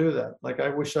don't do that. Like, I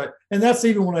wish and that's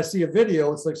even when I see a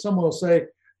video, it's like someone will say,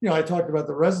 I talked about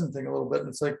the resin thing a little bit, and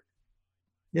it's like,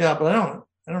 yeah, but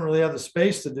I don't really have the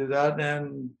space to do that.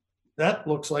 And that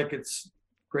looks like it's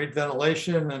great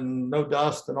ventilation and no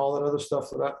dust and all that other stuff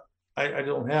that I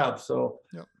don't have. So,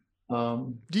 yep.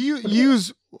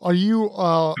 Are you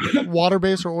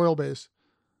water-based or oil-based?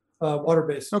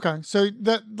 Water-based. Okay. So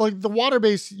that, like, the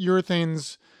water-based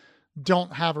urethanes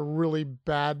don't have a really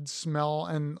bad smell,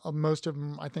 and most of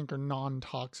them I think are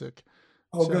non-toxic.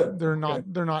 Oh, so good. They're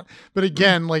not, but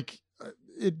again, like,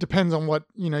 it depends on what,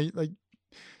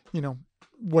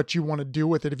 what you want to do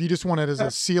with it. If you just want it as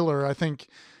a sealer, I think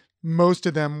most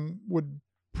of them would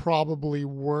probably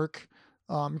work,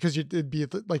 because it'd be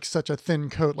like such a thin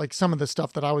coat. Like, some of the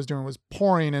stuff that I was doing was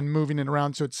pouring and moving it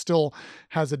around, so it still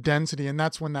has a density, and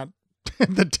that's when that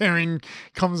the tearing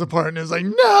comes apart and is like,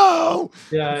 no.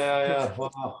 Yeah.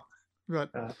 Wow.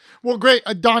 But, well, great,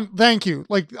 Don. Thank you.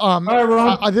 Like, right,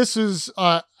 Ron. This is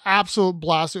absolute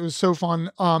blast. It was so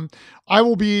fun.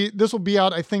 This will be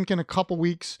out, I think, in a couple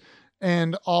weeks,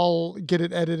 and I'll get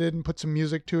it edited and put some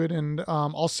music to it, and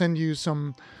I'll send you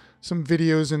some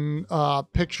videos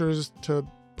and pictures to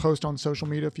post on social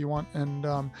media if you want. And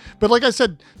but like I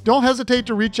said, don't hesitate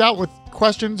to reach out with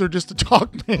questions or just to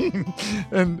talk to me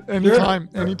and anytime.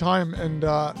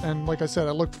 And like I said,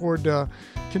 I look forward to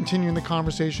continuing the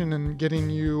conversation and getting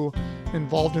you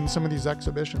involved in some of these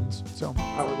exhibitions. So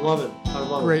I would love it. I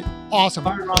love great. it. Awesome.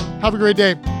 Bye, Ron. Have a great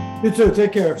day. You too.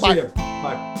 Take care. Bye. See you.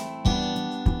 Bye.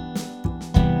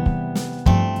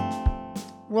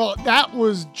 Well, that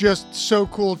was just so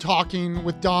cool, talking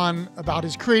with Don about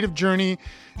his creative journey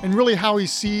and really how he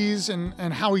sees and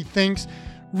how he thinks.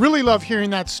 Really love hearing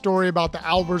that story about the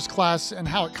Albers class and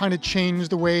how it kind of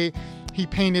changed the way he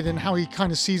painted and how he kind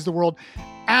of sees the world.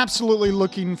 Absolutely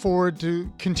looking forward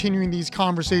to continuing these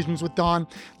conversations with Don.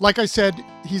 Like I said,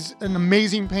 he's an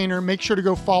amazing painter. Make sure to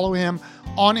go follow him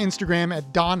on Instagram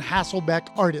at Don Hasselbeck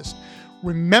Artist.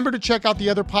 Remember to check out the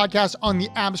other podcasts on the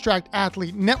Abstract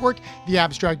Athlete Network, the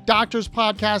Abstract Doctors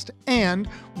Podcast, and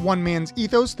One Man's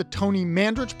Ethos, the Tony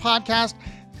Mandrich Podcast.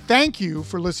 Thank you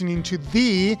for listening to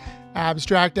the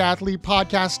Abstract Athlete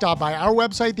Podcast. Stop by our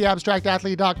website,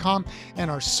 theabstractathlete.com, and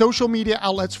our social media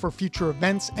outlets for future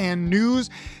events and news.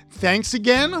 Thanks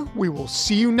again. We will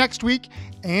see you next week.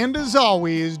 And as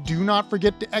always, do not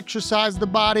forget to exercise the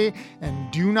body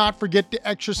and do not forget to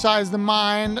exercise the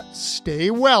mind. Stay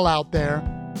well out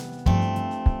there.